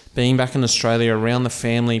is being back in Australia around the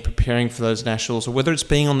family, preparing for those nationals, or whether it's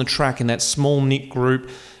being on the track in that small knit group,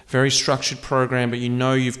 very structured program, but you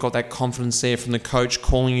know you've got that confidence there from the coach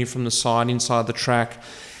calling you from the side inside the track.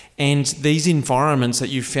 And these environments that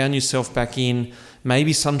you've found yourself back in,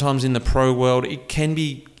 maybe sometimes in the pro world, it can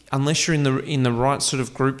be, unless you're in the right sort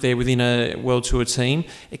of group there within a World Tour team,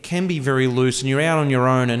 it can be very loose and you're out on your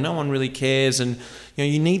own and no one really cares, and you know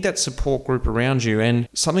you need that support group around you. And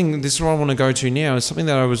this is what I want to go to now, is something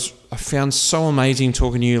that I found so amazing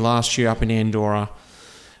talking to you last year up in Andorra.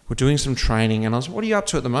 We're doing some training and I was like, what are you up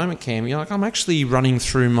to at the moment, Cam? You're like, I'm actually running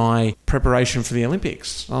through my preparation for the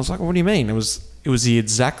Olympics. And I was like, well, what do you mean? It was the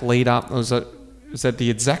exact lead up. It was at the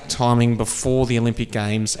exact timing before the Olympic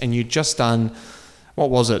Games, and you'd just done, what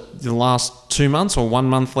was it, the last 2 months or 1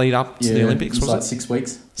 month lead up to the Olympics? Was like 6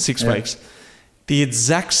 weeks. 6 weeks. The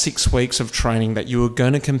exact 6 weeks of training that you were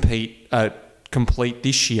going to complete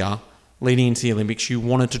this year, leading into the Olympics, you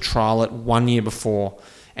wanted to trial it 1 year before,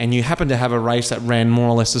 and you happened to have a race that ran more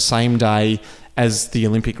or less the same day as the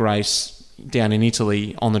Olympic race down in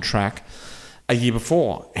Italy on the track a year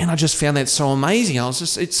before. And I just found that so amazing.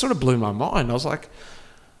 It sort of blew my mind. I was like,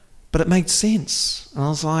 but it made sense. And I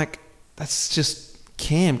was like, that's just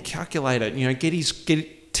Cam, calculate it, get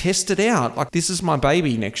it tested out. Like, this is my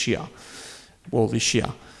baby next year. Well, this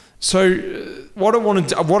year. So what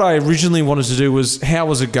I originally wanted to do was, how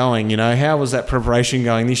was it going? How was that preparation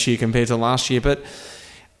going this year compared to last year? But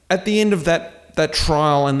at the end of that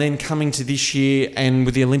trial, and then coming to this year, and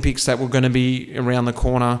with the Olympics that were going to be around the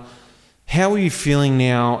corner, how are you feeling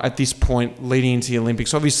now at this point leading into the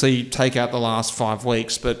Olympics? Obviously, take out the last 5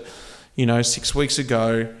 weeks, but 6 weeks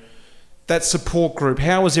ago, that support group,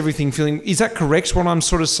 how was everything feeling? Is that correct, what I'm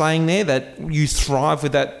sort of saying there, that you thrive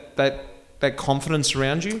with that confidence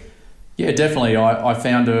around you? Yeah, definitely. I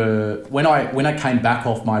found when I came back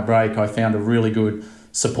off my break, I found a really good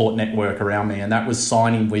support network around me, and that was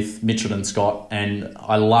signing with Mitchell and Scott. And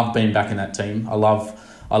I love being back in that team. I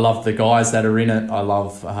love the guys that are in it. I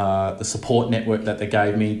love the support network that they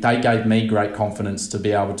gave me. They gave me great confidence to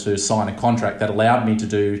be able to sign a contract that allowed me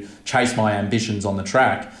to chase my ambitions on the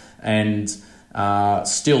track and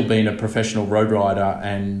still being a professional road rider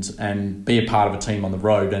and be a part of a team on the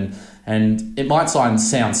road. And it might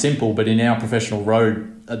sound simple, but in our professional road,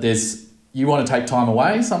 you want to take time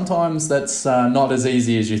away. Sometimes that's not as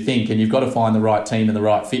easy as you think, and you've got to find the right team and the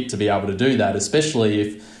right fit to be able to do that, especially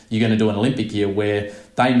if you're going to do an Olympic year where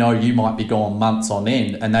they know you might be gone months on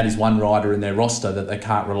end, and that is one rider in their roster that they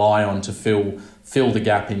can't rely on to fill the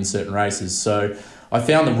gap in certain races. So I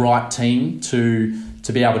found the right team to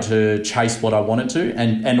be able to chase what I wanted to,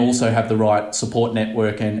 and also have the right support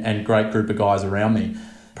network and great group of guys around me.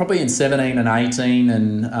 Probably in 17 and 18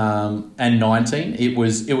 and 19, it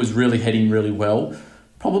was really heading really well.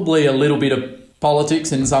 Probably a little bit of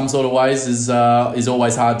politics in some sort of ways is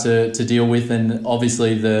always hard to deal with, and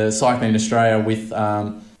obviously the Cycling Australia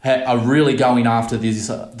are really going after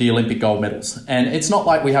the Olympic gold medals. And it's not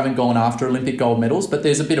like we haven't gone after Olympic gold medals, but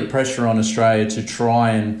there's a bit of pressure on Australia to try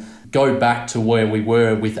and go back to where we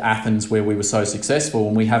were with Athens, where we were so successful,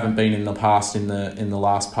 and we haven't been in the past in the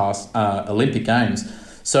last Olympic Games.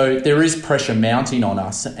 So there is pressure mounting on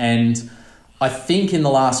us, and I think in the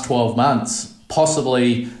last 12 months,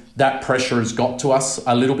 possibly that pressure has got to us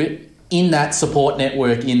a little bit. In that support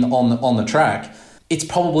network on the track, it's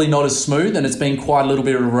probably not as smooth, and it's been quite a little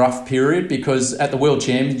bit of a rough period, because at the World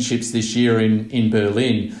Championships this year in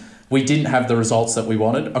Berlin, we didn't have the results that we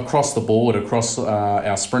wanted across the board, across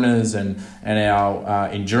our sprinters and our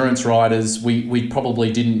endurance riders. We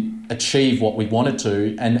probably didn't achieve what we wanted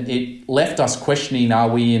to, and it left us questioning: are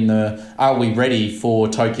we ready for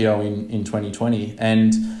Tokyo in 2020?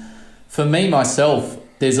 And for me myself,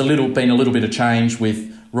 there's been a little bit of change with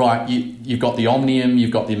you've got the Omnium,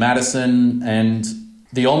 you've got the Madison, and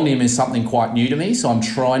the Omnium is something quite new to me. So I'm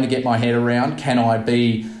trying to get my head around: can I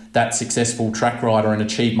be that successful track rider and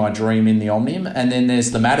achieve my dream in the Omnium? And then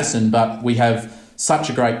there's the Madison, but we have such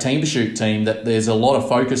a great team pursuit team that there's a lot of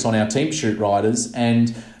focus on our team pursuit riders,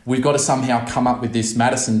 and we've got to somehow come up with this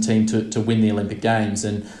Madison team to win the Olympic Games.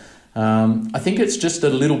 And I think it's just a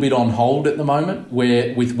little bit on hold at the moment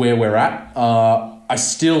with where we're at. I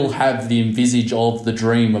still have the envisage of the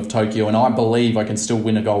dream of Tokyo, and I believe I can still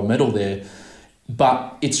win a gold medal there.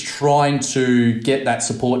 But it's trying to get that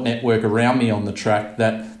support network around me on the track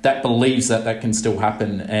that believes that can still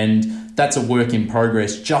happen. And that's a work in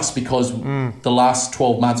progress, just because the last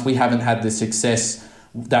 12 months we haven't had the success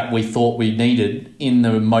that we thought we needed in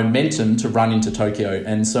the momentum to run into Tokyo.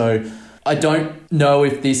 And so I don't know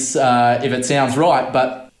if it sounds right,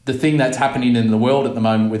 but the thing that's happening in the world at the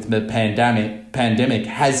moment with the pandemic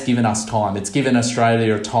has given us time. It's given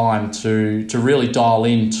Australia time to really dial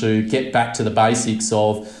in, to get back to the basics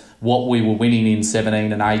of what we were winning in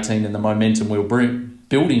 17 and 18 and the momentum we were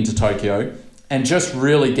building to Tokyo, and just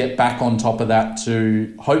really get back on top of that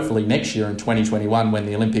to hopefully next year in 2021, when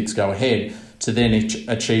the Olympics go ahead, to then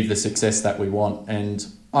achieve the success that we want. And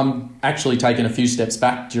I'm actually taking a few steps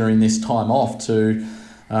back during this time off to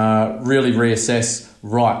really reassess,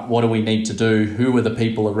 what do we need to do? Who are the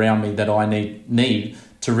people around me that I need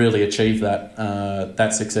to really achieve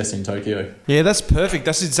that success in Tokyo? Yeah, that's perfect.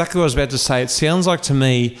 That's exactly what I was about to say. It sounds like to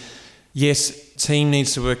me, yes, team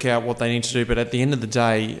needs to work out what they need to do, but at the end of the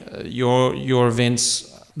day, your events,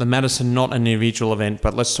 the Madison, not an individual event,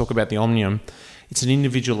 but let's talk about the Omnium. It's an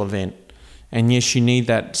individual event. And yes, you need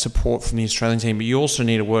that support from the Australian team, but you also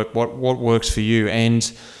need to work what works for you.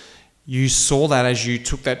 And you saw that as you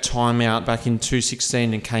took that time out back in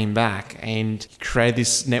 2016 and came back and created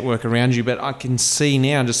this network around you. But I can see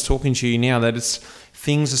now, just talking to you now, that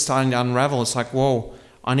things are starting to unravel. It's like, whoa,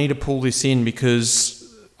 I need to pull this in,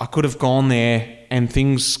 because I could have gone there and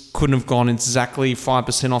things couldn't have gone exactly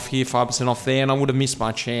 5% off here, 5% off there, and I would have missed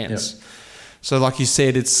my chance. Yep. So like you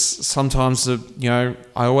said, it's sometimes, I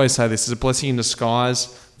always say this is a blessing in disguise.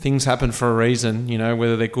 Things happen for a reason,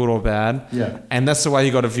 whether they're good or bad. Yeah. And that's the way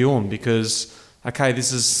you got to view them, because, okay,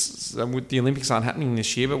 the Olympics aren't happening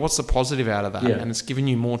this year, but what's the positive out of that? Yeah. And it's giving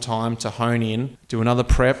you more time to hone in, do another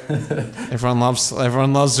prep. Everyone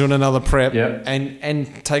loves doing another prep. Yeah.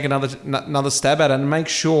 And take another stab at it and make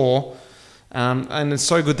sure. And it's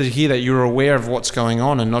so good to hear that you're aware of what's going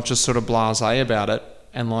on and not just sort of blasé about it.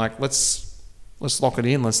 And let's lock it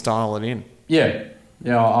in. Let's dial it in. Yeah.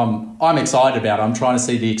 I'm excited about it. I'm trying to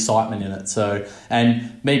see the excitement in it. So,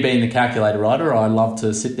 and me being the calculator writer, I love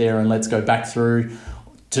to sit there and let's go back through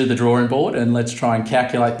to the drawing board and let's try and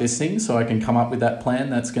calculate this thing so I can come up with that plan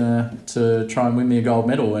that's going to try and win me a gold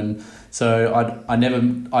medal. And so I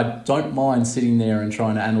don't mind sitting there and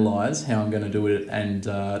trying to analyse how I'm going to do it and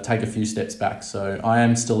take a few steps back. So I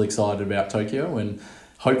am still excited about Tokyo, and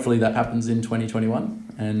hopefully that happens in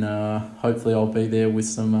 2021, and hopefully I'll be there with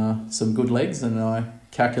some good legs and I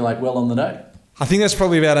calculate well on the day. I think that's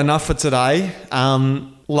probably about enough for today.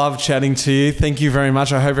 Love chatting to you. Thank you very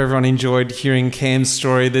much. I hope everyone enjoyed hearing Cam's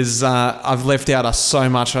story. I've left out so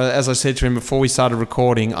much. As I said to him before we started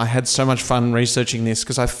recording, I had so much fun researching this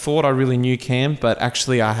because I thought I really knew Cam, but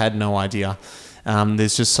actually I had no idea.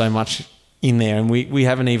 There's just so much in there, and we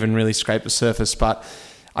haven't even really scraped the surface, but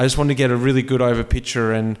I just wanted to get a really good over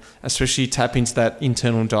picture and especially tap into that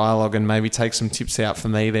internal dialogue and maybe take some tips out for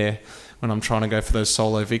me there when I'm trying to go for those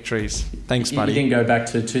solo victories. Thanks, buddy. You can go back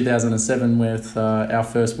to 2007 with our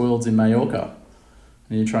first Worlds in Mallorca.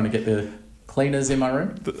 And you're trying to get the cleaners in my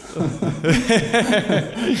room?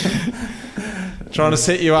 Trying to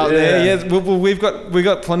set you up there. Yeah, well, we've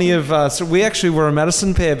got plenty of... so we actually were a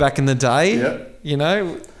Madison pair back in the day. Yep. You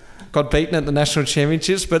know, got beaten at the national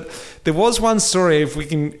championships, but there was one story, if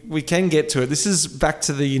we can get to it. This is back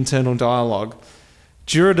to the internal dialogue.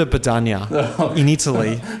 Giro di Badagna in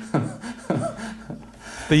Italy.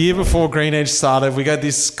 The year before Green Edge started, we got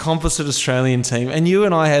this composite Australian team, and you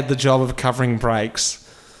and I had the job of covering breaks.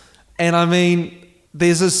 And I mean,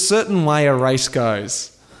 there's a certain way a race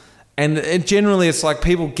goes. And generally it's like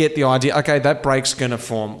people get the idea, okay, that break's going to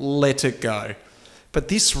form, let it go. But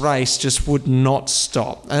this race just would not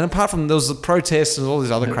stop. And apart from there was the protests and all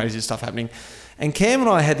this other crazy stuff happening. And Cam and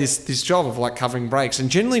I had this job of like covering breaks. And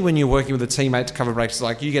generally when you're working with a teammate to cover breaks, it's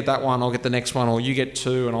like you get that one, I'll get the next one, or you get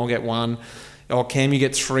two and I'll get one. Or Cam, you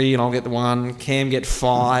get three and I'll get the one. Cam get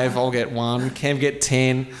 5, I'll get one. Cam get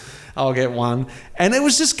 10, I'll get one. And it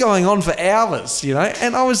was just going on for hours, you know.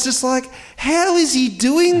 And I was just like, how is he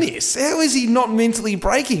doing this? How is he not mentally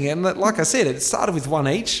breaking? And like I said, it started with one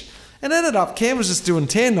each. And ended up, Cam was just doing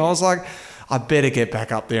 10. I was like, I better get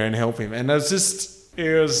back up there and help him. And it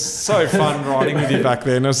was so fun riding with you back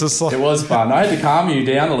then. It was just like... It was fun. I had to calm you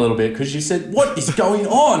down a little bit because you said, what is going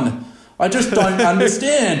on? I just don't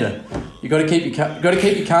understand. You got to keep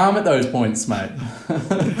you calm at those points, mate.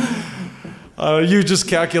 You just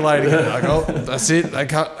calculating it. Like, oh, that's it. I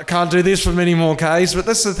can't do this for many more Ks. But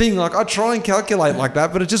that's the thing. Like, I try and calculate like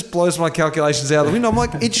that, but it just blows my calculations out of the window. I'm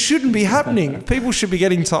like, it shouldn't be happening. People should be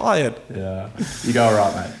getting tired. Yeah, you go all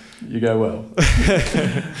right, mate. You go well.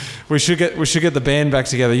 We should get the band back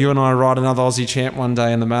together. You and I ride another Aussie champ one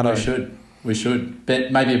day in the Maddo. We should.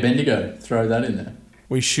 Maybe a Bendigo. Throw that in there.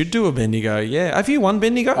 We should do a Bendigo, yeah. Have you won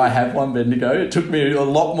Bendigo? I have won Bendigo. It took me a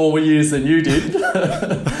lot more years than you did,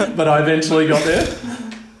 but I eventually got there.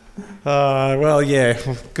 Well, yeah,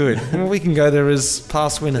 good. Well, we can go there as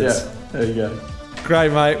past winners. Yeah, there you go.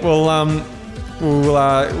 Great, mate. Well,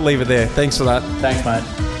 we'll leave it there. Thanks for that. Thanks, mate.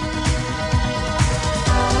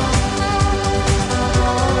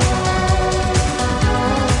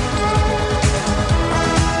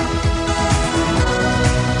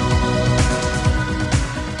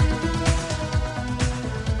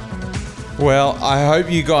 Well, I hope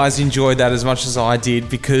you guys enjoyed that as much as I did,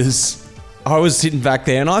 because I was sitting back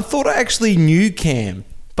there and I thought I actually knew Cam.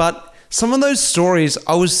 But some of those stories,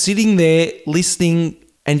 I was sitting there listening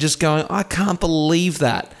and just going, I can't believe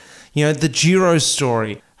that. You know, the Giro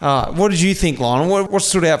story. What did you think, Lionel? What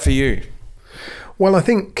stood out for you? Well, I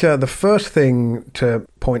think the first thing to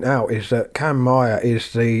point out is that Cam Meyer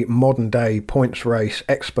is the modern-day points race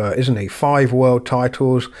expert, isn't he? 5 world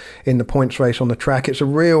titles in the points race on the track.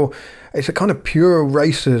 It's a kind of pure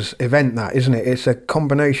racers event, that, isn't it? It's a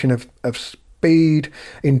combination of speed,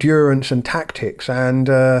 endurance and tactics. And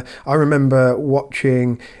I remember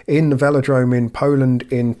watching in the velodrome in Poland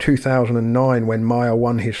in 2009 when Meyer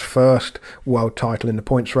won his first world title in the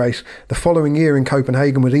points race. The following year in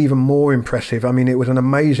Copenhagen was even more impressive. I mean, it was an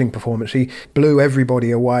amazing performance. He blew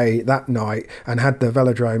everybody away that night and had the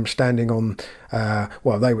velodrome standing on,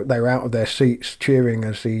 they were out of their seats cheering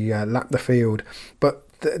as he lapped the field. But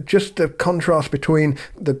just the contrast between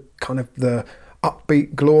the kind of the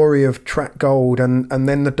upbeat glory of track gold and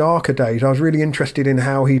then the darker days. I was really interested in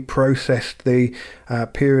how he processed the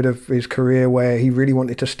period of his career where he really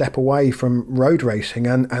wanted to step away from road racing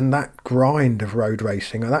and that grind of road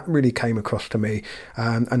racing. And that really came across to me,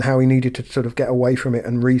 and how he needed to sort of get away from it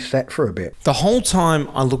and reset for a bit. The whole time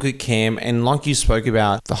I look at Cam, and like you spoke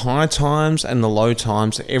about, the high times and the low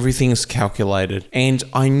times, everything's calculated. And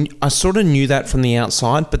I sort of knew that from the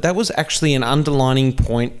outside, but that was actually an underlining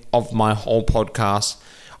point of my whole podcast.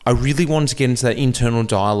 I really wanted to get into that internal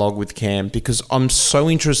dialogue with Cam because I'm so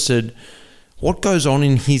interested what goes on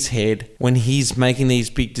in his head when he's making these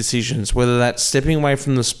big decisions, whether that's stepping away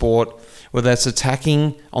from the sport, whether that's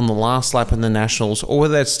attacking on the last lap in the Nationals, or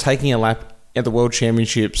whether that's taking a lap at the World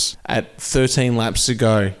Championships at 13 laps to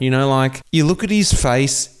go. You know, like, you look at his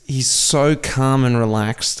face, he's so calm and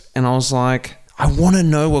relaxed, and I was like, I want to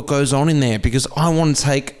know what goes on in there because I want to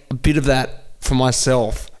take a bit of that for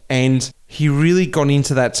myself. And he really got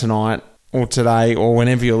into that tonight or today or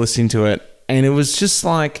whenever you're listening to it. And it was just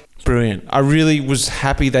like brilliant. I really was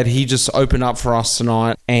happy that he just opened up for us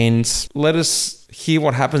tonight and let us hear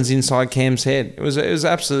what happens inside Cam's head. It was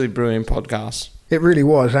absolutely brilliant podcast. It really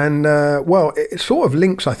was. And, well, it sort of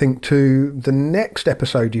links, I think, to the next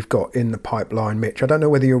episode you've got in the pipeline, Mitch. I don't know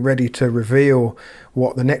whether you're ready to reveal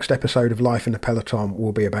what the next episode of Life in the Peloton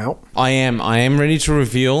will be about. I am ready to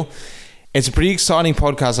reveal. It's a pretty exciting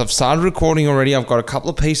podcast. I've started recording already. I've got a couple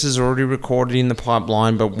of pieces already recorded in the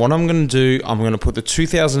pipeline. But what I'm going to do, I'm going to put the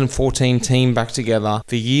 2014 team back together.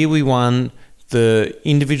 The year we won the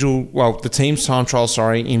the team's time trial,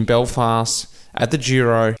 in Belfast at the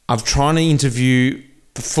Giro. I'm trying to interview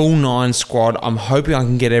the full 9 squad. I'm hoping I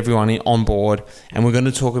can get everyone on board. And we're going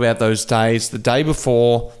to talk about those days, the day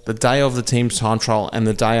before, the day of the team's time trial, and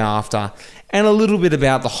the day after. And a little bit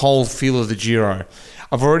about the whole feel of the Giro.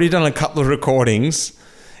 I've already done a couple of recordings.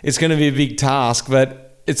 It's going to be a big task,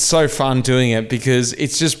 but it's so fun doing it because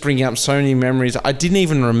it's just bringing up so many memories I didn't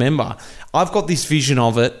even remember. I've got this vision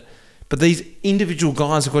of it, but these individual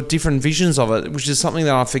guys have got different visions of it, which is something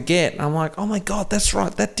that I forget. And I'm like, oh my God, that's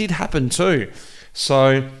right. That did happen too.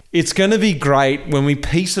 So it's going to be great when we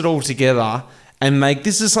piece it all together and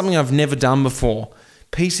this is something I've never done before.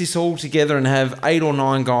 Piece this all together and have 8 or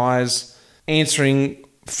 9 guys answering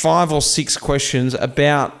 5 or 6 questions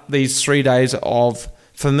about these 3 days of,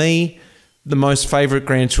 for me, the most favourite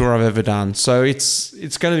Grand Tour I've ever done. So it's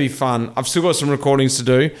going to be fun. I've still got some recordings to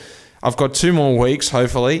do. I've got 2 more weeks,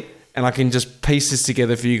 hopefully, and I can just piece this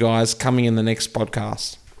together for you guys coming in the next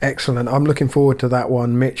podcast. Excellent. I'm looking forward to that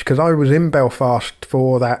one, Mitch, because I was in Belfast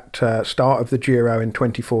for that start of the Giro in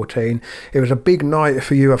 2014. It was a big night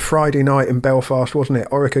for you, a Friday night in Belfast, wasn't it?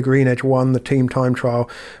 Orica Greenedge won the team time trial,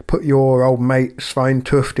 put your old mate Svein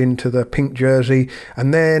Tuft into the pink jersey,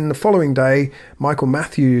 and then the following day, Michael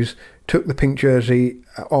Matthews took the pink jersey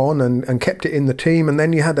on and kept it in the team, and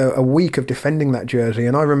then you had a week of defending that jersey.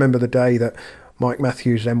 And I remember the day that Mike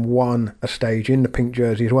Matthews then won a stage in the pink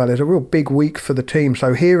jersey as well. There's a real big week for the team.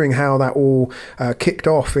 So hearing how that all kicked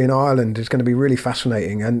off in Ireland is going to be really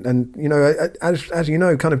fascinating. And you know, as you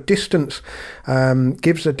know, kind of distance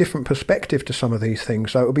gives a different perspective to some of these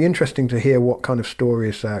things. So it'll be interesting to hear what kind of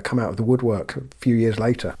stories come out of the woodwork a few years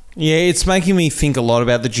later. Yeah, it's making me think a lot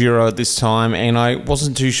about the Giro at this time. And I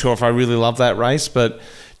wasn't too sure if I really love that race, but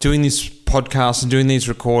doing this podcast and doing these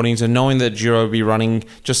recordings and knowing that Giro will be running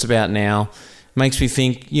just about now makes me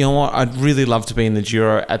think, you know what, I'd really love to be in the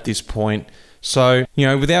Giro at this point. So, you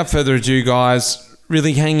know, without further ado, guys,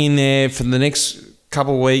 really hang in there for the next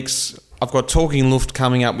couple of weeks. I've got Talking Luft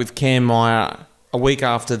coming up with Cam Meyer a week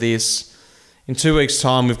after this. In 2 weeks'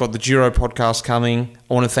 time, we've got the Giro podcast coming.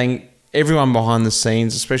 I want to thank everyone behind the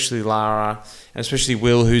scenes, especially Lara and especially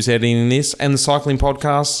Will, who's editing this, and the Cycling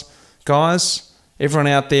Podcast. Guys, everyone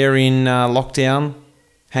out there in lockdown,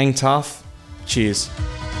 hang tough. Cheers.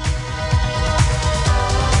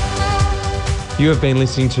 You have been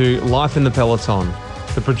listening to Life in the Peloton.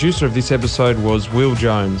 The producer of this episode was Will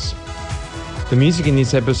Jones. The music in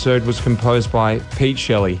this episode was composed by Pete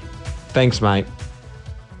Shelley. Thanks, mate.